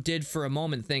also did for a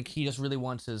moment think he just really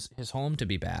wants his home to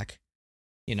be back.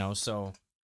 So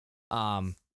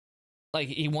like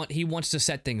he wants to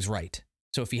set things right.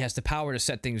 So if he has the power to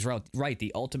set things right,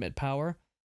 the ultimate power,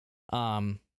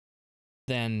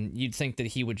 then you'd think that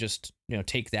he would just,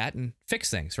 take that and fix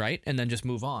things, right? And then just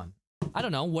move on. I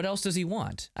don't know. What else does he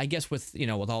want? I guess with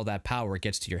all that power, it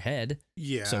gets to your head.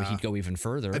 Yeah. So he'd go even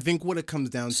further. I think what it comes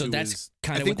down to that's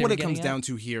I think what it comes down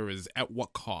to here is at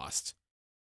what cost.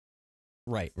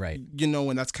 Right.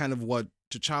 And that's kind of what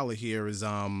T'Challa here is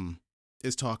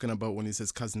talking about when he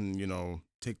says, cousin,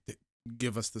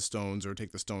 give us the stones or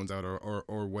take the stones out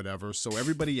or whatever. So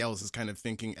everybody else is kind of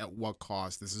thinking at what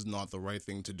cost? This is not the right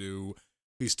thing to do.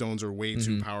 These stones are way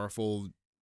too powerful.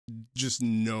 Just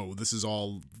know this is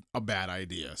all a bad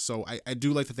idea. So I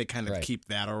do like that they kind of keep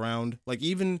that around. Like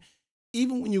even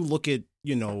when you look at,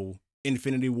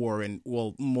 Infinity War and,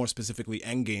 well, more specifically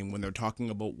Endgame, when they're talking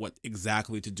about what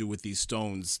exactly to do with these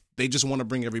stones, they just want to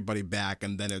bring everybody back,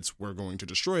 and then it's we're going to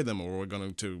destroy them or we're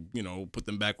going to, put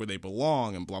them back where they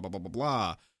belong and blah blah blah blah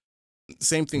blah.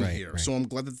 Same thing here. Right. So I'm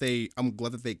glad that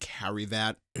they carry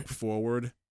that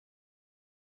forward.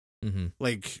 Mm-hmm.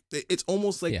 Like it's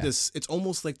almost like this. It's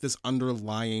almost like this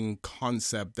underlying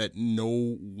concept that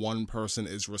no one person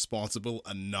is responsible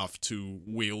enough to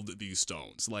wield these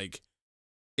stones. Like.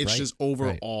 It's just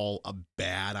overall a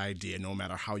bad idea, no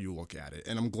matter how you look at it.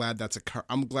 And I'm glad that's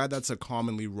a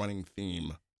commonly running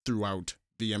theme throughout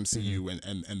the MCU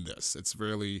and this. It's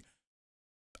really,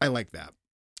 I like that,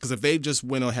 because if they just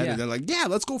went ahead and they're like, yeah,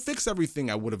 let's go fix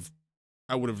everything, I would have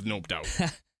noped out.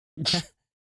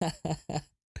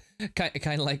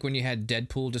 Kind of like when you had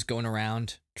Deadpool just going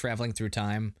around traveling through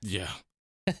time. Yeah.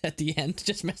 At the end,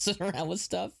 just messing around with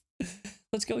stuff.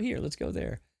 Let's go here. Let's go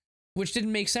there. Which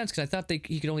didn't make sense because I thought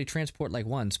he could only transport like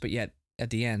once, but yet at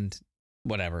the end,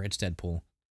 whatever, it's Deadpool.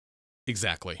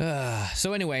 Exactly.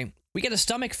 So anyway, we get a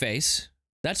stomach face.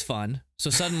 That's fun. So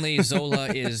suddenly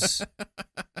Zola is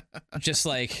just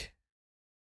like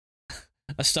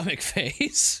a stomach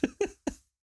face.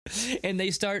 And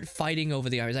they start fighting over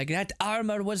the armor. It's like, that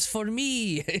armor was for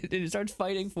me. And they start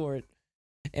fighting for it.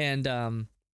 And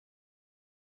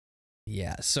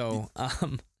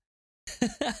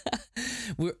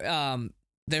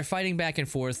they're fighting back and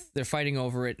forth. They're fighting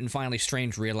over it, and finally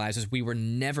Strange realizes we were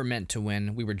never meant to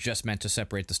win. We were just meant to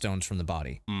separate the stones from the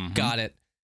body. Mm-hmm. Got it.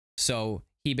 So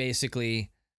he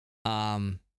basically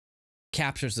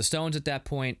captures the stones at that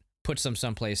point, puts them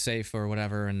someplace safe or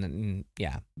whatever, and then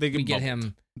they get get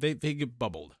him. They get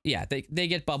bubbled. Yeah, they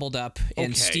get bubbled up,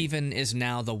 and Steven is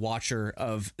now the watcher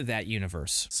of that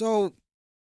universe. So.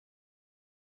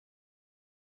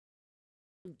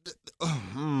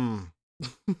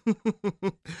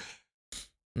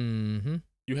 Mm-hmm.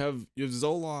 You have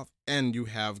Zoloff and you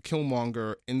have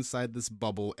Killmonger inside this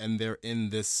bubble, and they're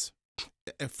in this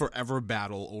forever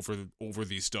battle over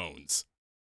these stones.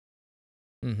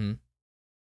 Mm-hmm.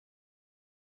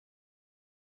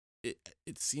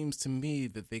 It seems to me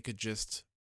that they could just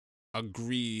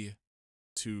agree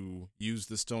to use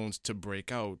the stones to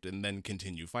break out and then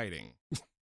continue fighting.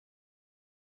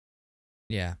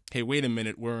 Yeah. hey, wait a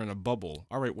minute, we're in a bubble.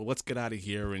 All right, well, let's get out of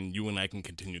here and you and I can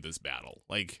continue this battle.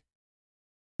 Like,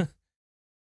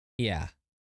 Yeah.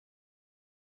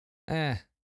 Eh.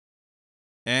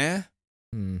 eh?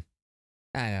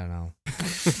 I don't know.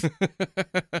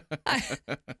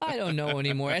 I don't know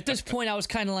anymore. At this point, I was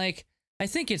kind of like, I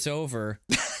think it's over.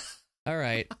 All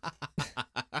right.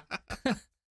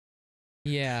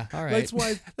 Yeah, all right. That's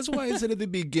why I said at the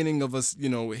beginning of us,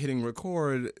 hitting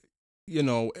record,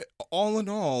 all in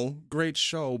all, great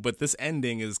show, but this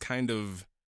ending is kind of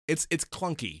it's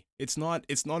clunky. It's not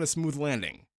a smooth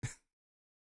landing.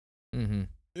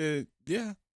 Mm-hmm.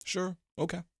 Yeah, sure.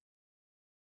 Okay.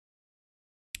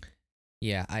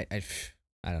 Yeah, I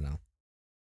don't know.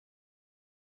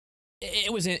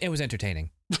 It was entertaining.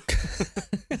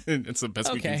 It's the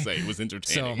best we can say. It was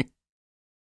entertaining. So,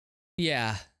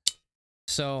 yeah.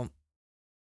 So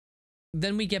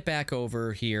then we get back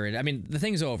over here, and I mean, the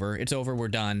thing's over. It's over. We're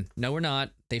done. No, we're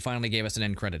not. They finally gave us an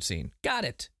end credit scene. Got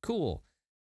it. Cool.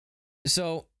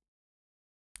 So,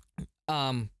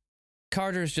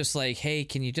 Carter's just like, hey,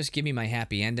 can you just give me my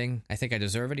happy ending? I think I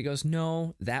deserve it. He goes,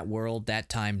 no, that world, that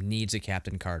time needs a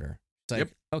Captain Carter. It's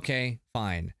like, okay,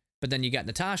 fine. But then you got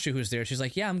Natasha who's there. She's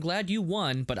like, yeah, I'm glad you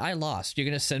won, but I lost. You're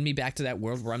going to send me back to that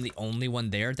world where I'm the only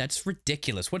one there? That's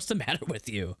ridiculous. What's the matter with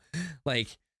you?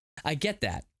 Like, I get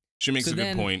that. She makes a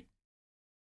good point.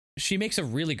 She makes a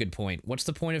really good point. What's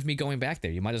the point of me going back there?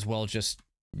 You might as well just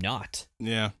not.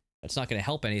 Yeah. That's not going to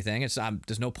help anything. It's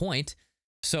there's no point.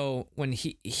 So when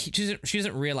she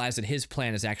doesn't realize that his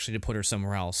plan is actually to put her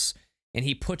somewhere else, and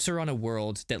he puts her on a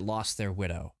world that lost their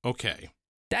widow. Okay.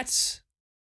 That's,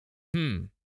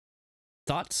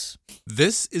 thoughts?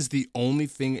 This is the only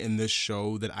thing in this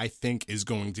show that I think is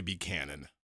going to be canon.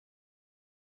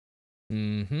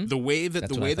 Mm-hmm. The way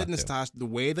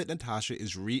that Natasha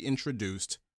is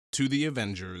reintroduced to the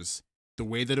Avengers, the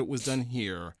way that it was done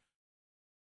here,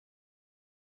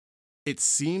 it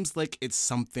seems like it's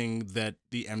something that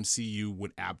the MCU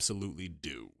would absolutely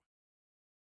do.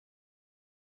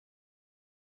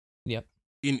 Yep.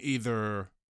 In either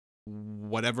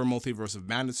whatever Multiverse of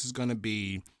Madness is going to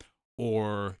be,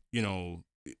 or,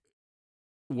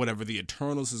 whatever the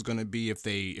Eternals is going to be if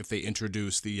they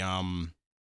introduce the,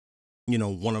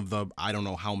 one of the, I don't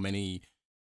know how many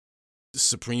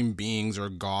supreme beings or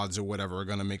gods or whatever are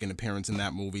going to make an appearance in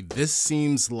that movie. This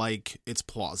seems like it's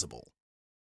plausible.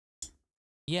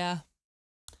 Yeah.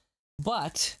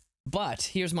 But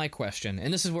here's my question.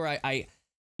 And this is where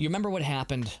you remember what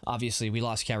happened? Obviously, we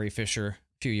lost Carrie Fisher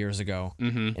a few years ago.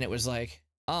 Mm-hmm. And it was like,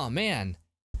 oh man.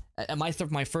 And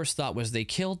my first thought was they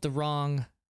killed the wrong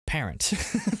parent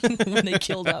when they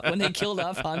killed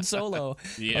off Han Solo.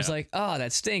 Yeah. I was like, oh,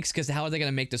 that stinks, because how are they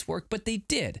going to make this work? But they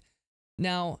did.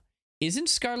 Now, isn't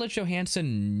Scarlett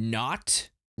Johansson not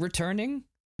returning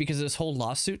because of this whole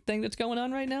lawsuit thing that's going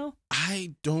on right now?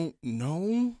 I don't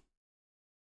know.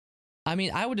 I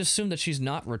mean, I would assume that she's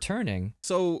not returning.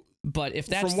 So, but if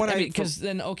that's because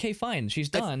then okay, fine, she's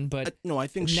done. I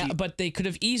think but they could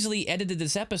have easily edited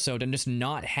this episode and just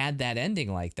not had that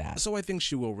ending like that. So I think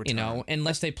she will return.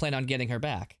 Unless they plan on getting her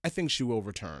back. I think she will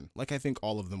return. Like, I think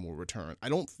all of them will return. I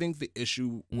don't think the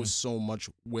issue was so much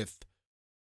with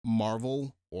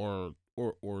Marvel or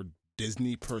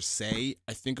Disney per se.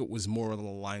 I think it was more along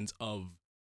the lines of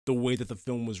the way that the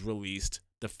film was released,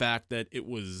 the fact that it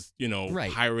was,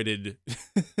 pirated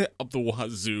up the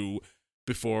wazoo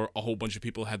before a whole bunch of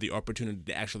people had the opportunity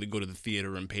to actually go to the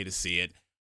theater and pay to see it.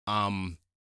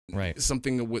 Right.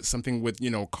 Something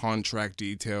with contract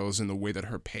details and the way that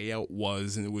her payout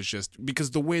was, and it was just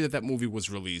because the way that movie was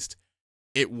released,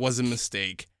 it was a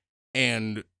mistake,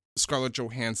 and Scarlett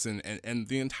Johansson and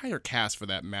the entire cast, for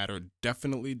that matter,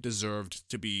 definitely deserved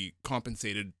to be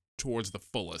compensated towards the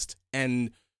fullest,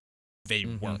 and they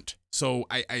weren't. So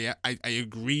I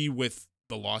agree with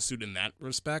the lawsuit in that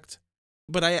respect,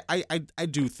 but I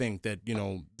do think that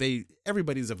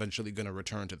everybody's eventually going to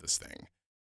return to this thing,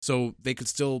 so they could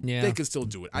still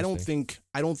do it. I don't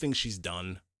think she's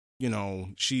done. I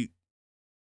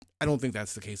don't think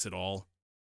that's the case at all.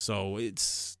 So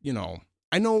it's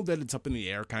I know that it's up in the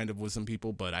air kind of with some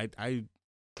people, but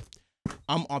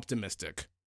I'm optimistic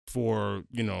for,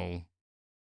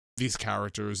 these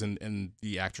characters and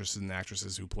the actresses and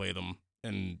actresses who play them.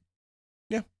 And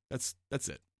yeah, that's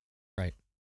it. Right.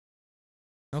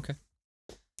 Okay.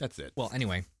 That's it. Well,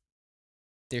 anyway,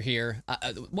 they're here.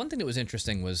 One thing that was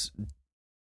interesting was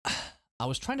I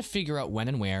was trying to figure out when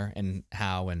and where and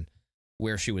how and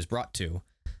where she was brought to,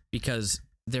 because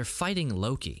they're fighting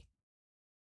Loki.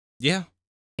 Yeah.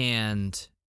 And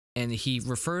he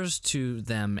refers to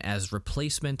them as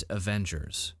replacement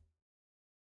Avengers.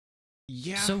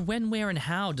 Yeah. So when, where, and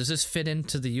how does this fit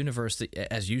into the universe that,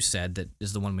 as you said, that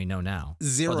is the one we know now?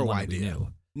 Zero Or the one that idea. we knew?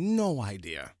 No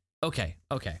idea. Okay.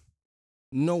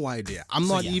 No idea. I'm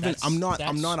So not yeah, even. I'm not.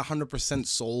 that's- 100%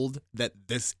 sold that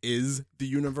this is the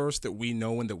universe that we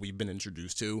know and that we've been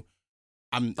introduced to.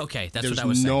 Okay, that's There's what I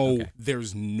was saying. Okay.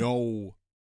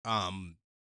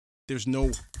 There's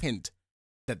no hint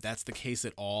that that's the case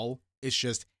at all. It's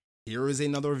just here is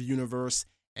another universe,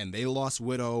 and they lost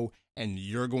Widow, and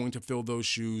you're going to fill those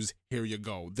shoes. Here you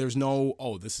go. There's no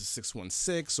this is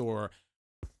 616 or.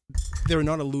 They're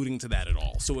not alluding to that at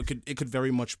all. So it could very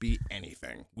much be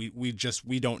anything. We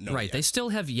don't know. Right. Yet. They still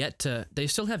have yet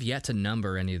to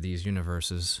number any of these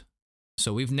universes.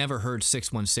 So we've never heard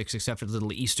 616 except for the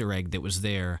little Easter egg that was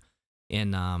there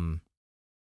in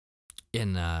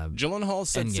Gyllenhaal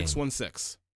said Endgame.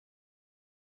 616.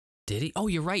 Did he? Oh,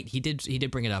 you're right. He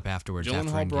did bring it up afterwards.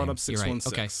 Gyllenhaal brought up You're right.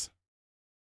 616.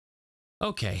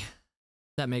 Okay.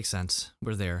 That makes sense.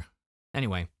 We're there.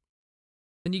 Anyway.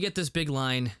 Then you get this big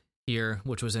line here,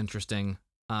 which was interesting.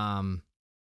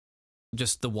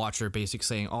 Just the Watcher basically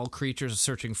saying, all creatures are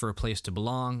searching for a place to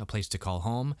belong, a place to call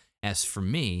home. As for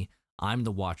me, I'm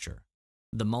the Watcher.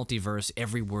 The multiverse,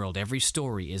 every world, every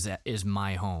story is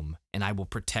my home, and I will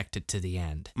protect it to the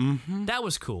end. Mm-hmm. That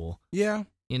was cool. Yeah.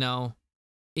 You know,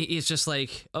 it's just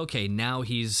like, okay, now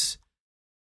he's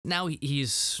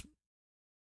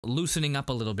loosening up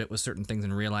a little bit with certain things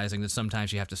and realizing that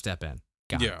sometimes you have to step in.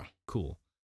 Got it. Cool.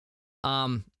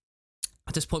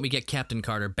 At this point, we get Captain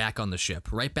Carter back on the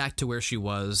ship, right back to where she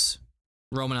was.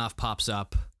 Romanoff pops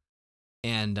up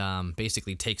and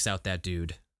basically takes out that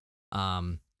dude.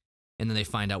 And then they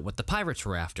find out what the pirates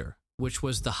were after, which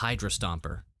was the Hydra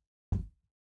Stomper.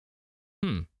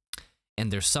 And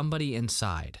there's somebody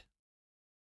inside.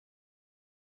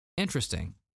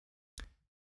 Interesting.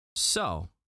 So,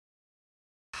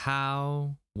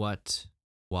 how, what,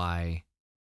 why,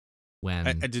 when?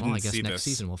 I didn't I guess see next this.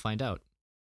 season we'll find out.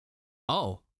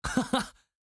 Oh.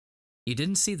 You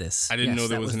didn't see this. I didn't Yes, know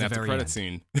there that was an the after very credit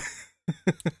end. scene.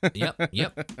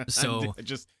 Yep. So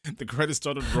the credits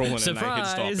started rolling and I hit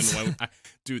stop Surprise! and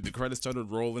dude, the credits started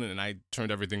rolling and I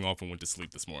turned everything off and went to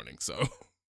sleep this morning. So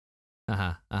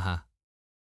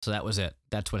So that was it.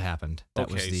 That's what happened. That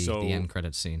was Okay, the so- end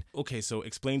credits scene. okay, so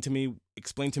explain to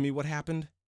me what happened.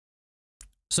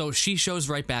 So she shows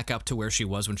right back up to where she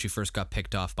was when she first got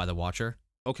picked off by the Watcher.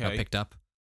 Okay. Picked up.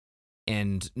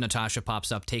 And Natasha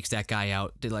pops up, takes that guy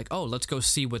out. They're like, oh, let's go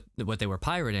see what they were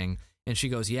pirating. And she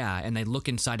goes, yeah. And they look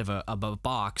inside of a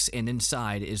box, and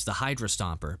inside is the Hydra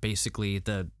Stomper, basically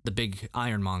the big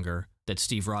ironmonger that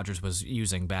Steve Rogers was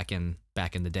using back in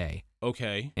the day.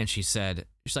 Okay. And she's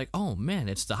like, oh man,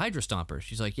 it's the Hydra Stomper.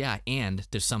 She's like, yeah, and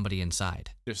there's somebody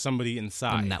inside. There's somebody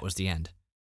inside. And that was the end.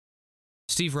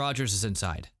 Steve Rogers is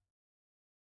inside.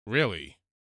 Really?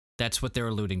 That's what they're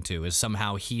alluding to, is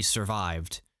somehow he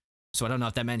survived. So I don't know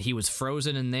if that meant he was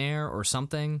frozen in there or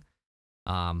something.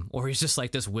 Or he's just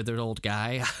like this withered old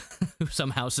guy who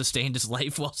somehow sustained his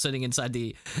life while sitting inside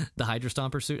the Hydra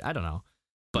Stomper suit. I don't know.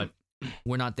 But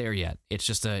we're not there yet. It's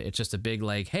just a big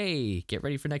like, hey, get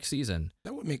ready for next season.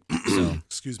 That would make So-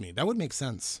 excuse me. That would make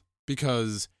sense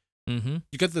because Mm-hmm.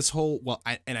 you get this whole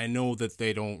I know that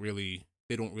they don't really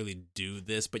do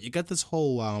this, but you get this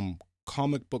whole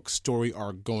comic book story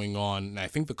arc going on, and I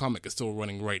think the comic is still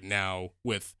running right now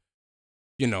with,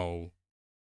 you know,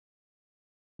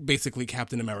 basically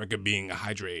Captain America being a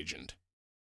Hydra agent.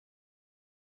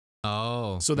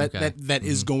 Oh. So that okay. that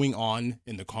is Mhm. going on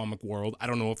in the comic world. I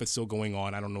don't know if it's still going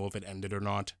on. I don't know if it ended or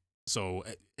not. So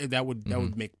that would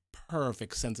make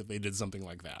perfect sense if they did something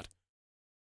like that.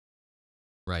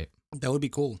 Right. That would be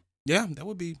cool. Yeah, that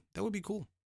would be cool.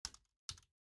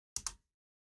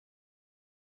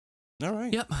 All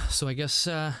right. Yep. So I guess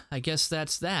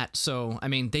that's that. So I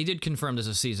mean, they did confirm this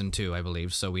is season 2, I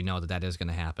believe. So we know that is going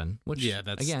to happen. Which Yeah,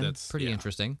 that's pretty yeah.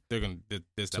 interesting. There's So we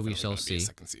definitely shall gonna be a see.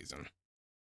 second season.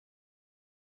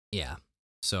 Yeah.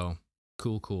 So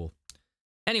cool.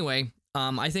 Anyway,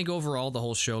 I think overall the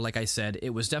whole show, like I said, it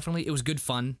was good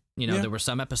fun. You know, Yeah. there were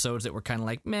some episodes that were kind of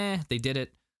like meh. They did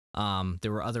it.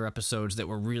 There were other episodes that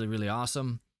were really, really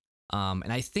awesome.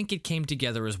 And I think it came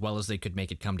together as well as they could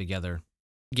make it come together,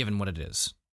 given what it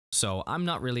is. So I'm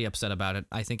not really upset about it.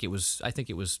 I think it was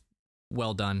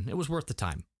well done. It was worth the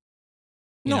time.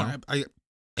 You know?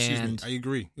 Excuse me. And- I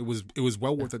agree. It was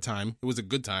well worth the time. It was a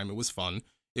good time. It was fun.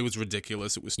 It was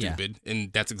ridiculous. It was Yeah. stupid,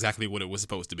 and that's exactly what it was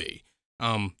supposed to be.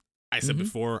 I said Mhm.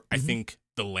 before, I Mhm. think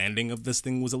the landing of this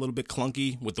thing was a little bit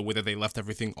clunky with the way that they left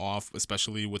everything off,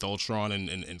 especially with Ultron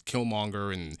and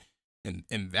Killmonger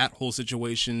and that whole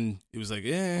situation. It was like,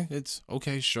 it's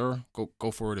okay, sure,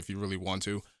 go for it if you really want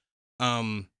to.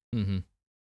 Mm-hmm.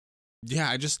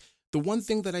 Yeah, the one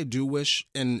thing that I do wish,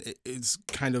 and it's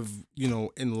kind of,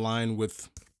 in line with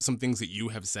some things that you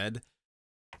have said,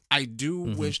 I do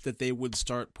wish that they would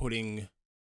start putting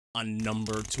a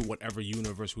number to whatever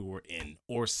universe we were in,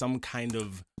 or some kind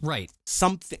of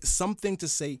something to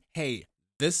say, hey,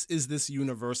 this is this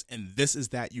universe and this is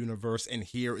that universe, and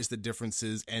here is the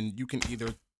differences, and you can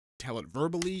either tell it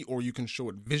verbally or you can show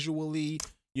it visually,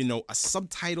 a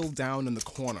subtitle down in the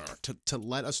corner to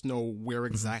let us know where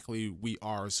exactly we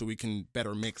are, so we can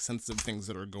better make sense of things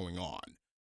that are going on.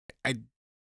 I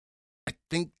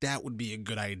think that would be a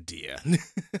good idea.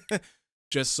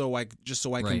 just so I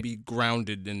can be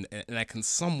grounded and I can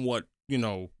somewhat,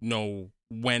 know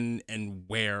when and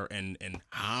where and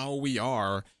how we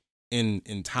are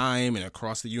in time and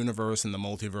across the universe and the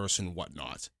multiverse and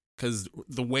whatnot. Because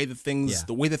the way the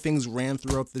things ran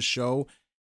throughout the show,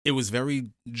 it was very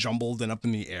jumbled and up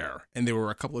in the air. And there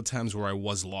were a couple of times where I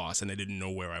was lost and I didn't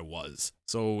know where I was.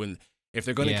 So if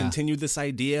they're going to continue this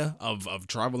idea of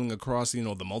traveling across, the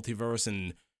multiverse,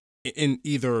 and in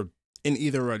either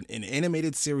an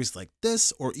animated series like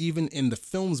this or even in the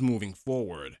films moving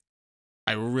forward,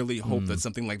 I really hope that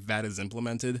something like that is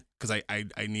implemented, because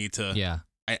I need to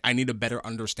I need a better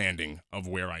understanding of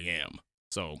where I am.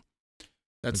 So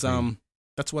that's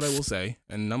what I will say,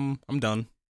 and I'm done.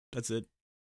 That's it.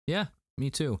 Yeah,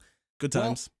 me too. Good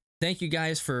times. Well, thank you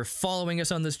guys for following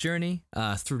us on this journey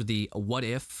through the what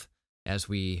if, as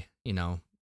we,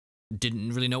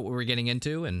 didn't really know what we were getting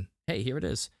into, and hey, here it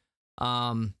is.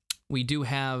 We do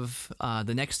have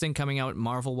the next thing coming out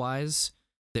Marvel-wise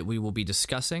that we will be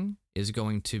discussing is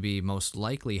going to be most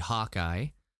likely Hawkeye.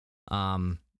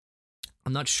 I'm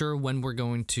not sure when we're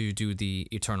going to do the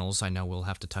Eternals. I know we'll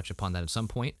have to touch upon that at some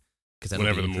point, because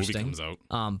whenever the movie comes out.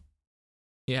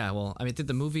 Yeah, well, I think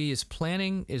the movie is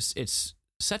it's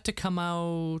set to come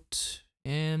out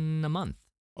in a month.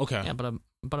 Okay. Yeah, but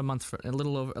about a month, a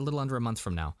little under a month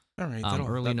from now. All right.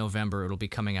 Early November it'll be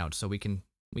coming out, so we can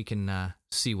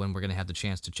see when we're gonna have the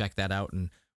chance to check that out and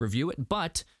review it.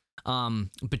 But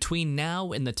between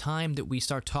now and the time that we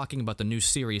start talking about the new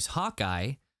series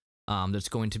Hawkeye, that's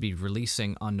going to be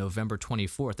releasing on November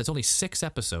 24th. That's only 6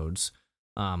 episodes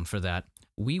for that.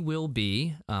 We will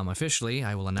be, officially,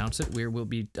 I will announce it, we will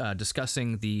be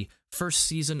discussing the first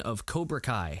season of Cobra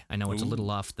Kai. I know it's a little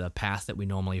off the path that we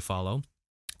normally follow.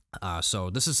 So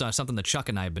this is something that Chuck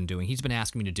and I have been doing. He's been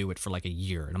asking me to do it for like a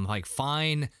year. And I'm like,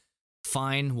 fine,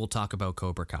 we'll talk about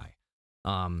Cobra Kai.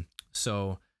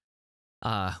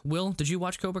 Will, did you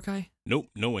watch Cobra Kai? Nope,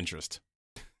 no interest.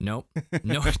 Nope,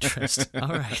 no interest. All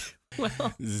right.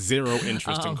 Well, zero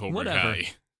interest in Cobra Kai.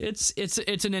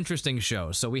 It's an interesting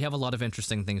show, so we have a lot of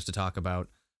interesting things to talk about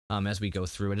as we go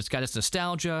through it. It's got its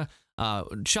nostalgia.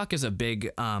 Chuck is a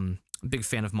big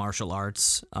fan of martial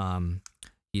arts.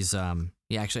 He's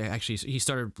actually he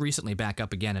started recently back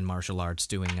up again in martial arts,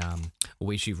 doing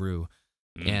Wei-Chi-Ru,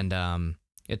 and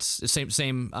it's the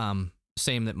same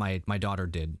that my daughter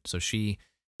did. So she,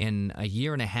 in a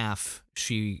year and a half,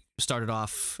 she started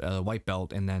off white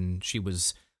belt, and then she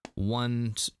was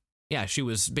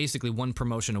basically one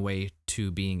promotion away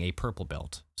to being a purple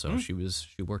belt. So she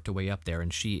worked her way up there,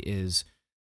 and she is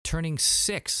turning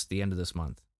 6 the end of this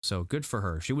month. So good for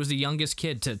her. She was the youngest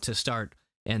kid to start,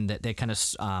 and that they kind of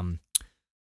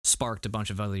sparked a bunch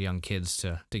of other young kids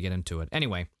to get into it.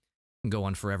 Anyway, I can go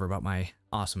on forever about my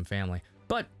awesome family.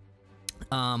 But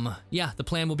the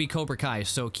plan will be Cobra Kai,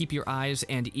 so keep your eyes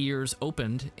and ears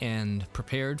opened and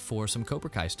prepared for some Cobra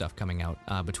Kai stuff coming out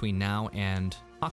between now and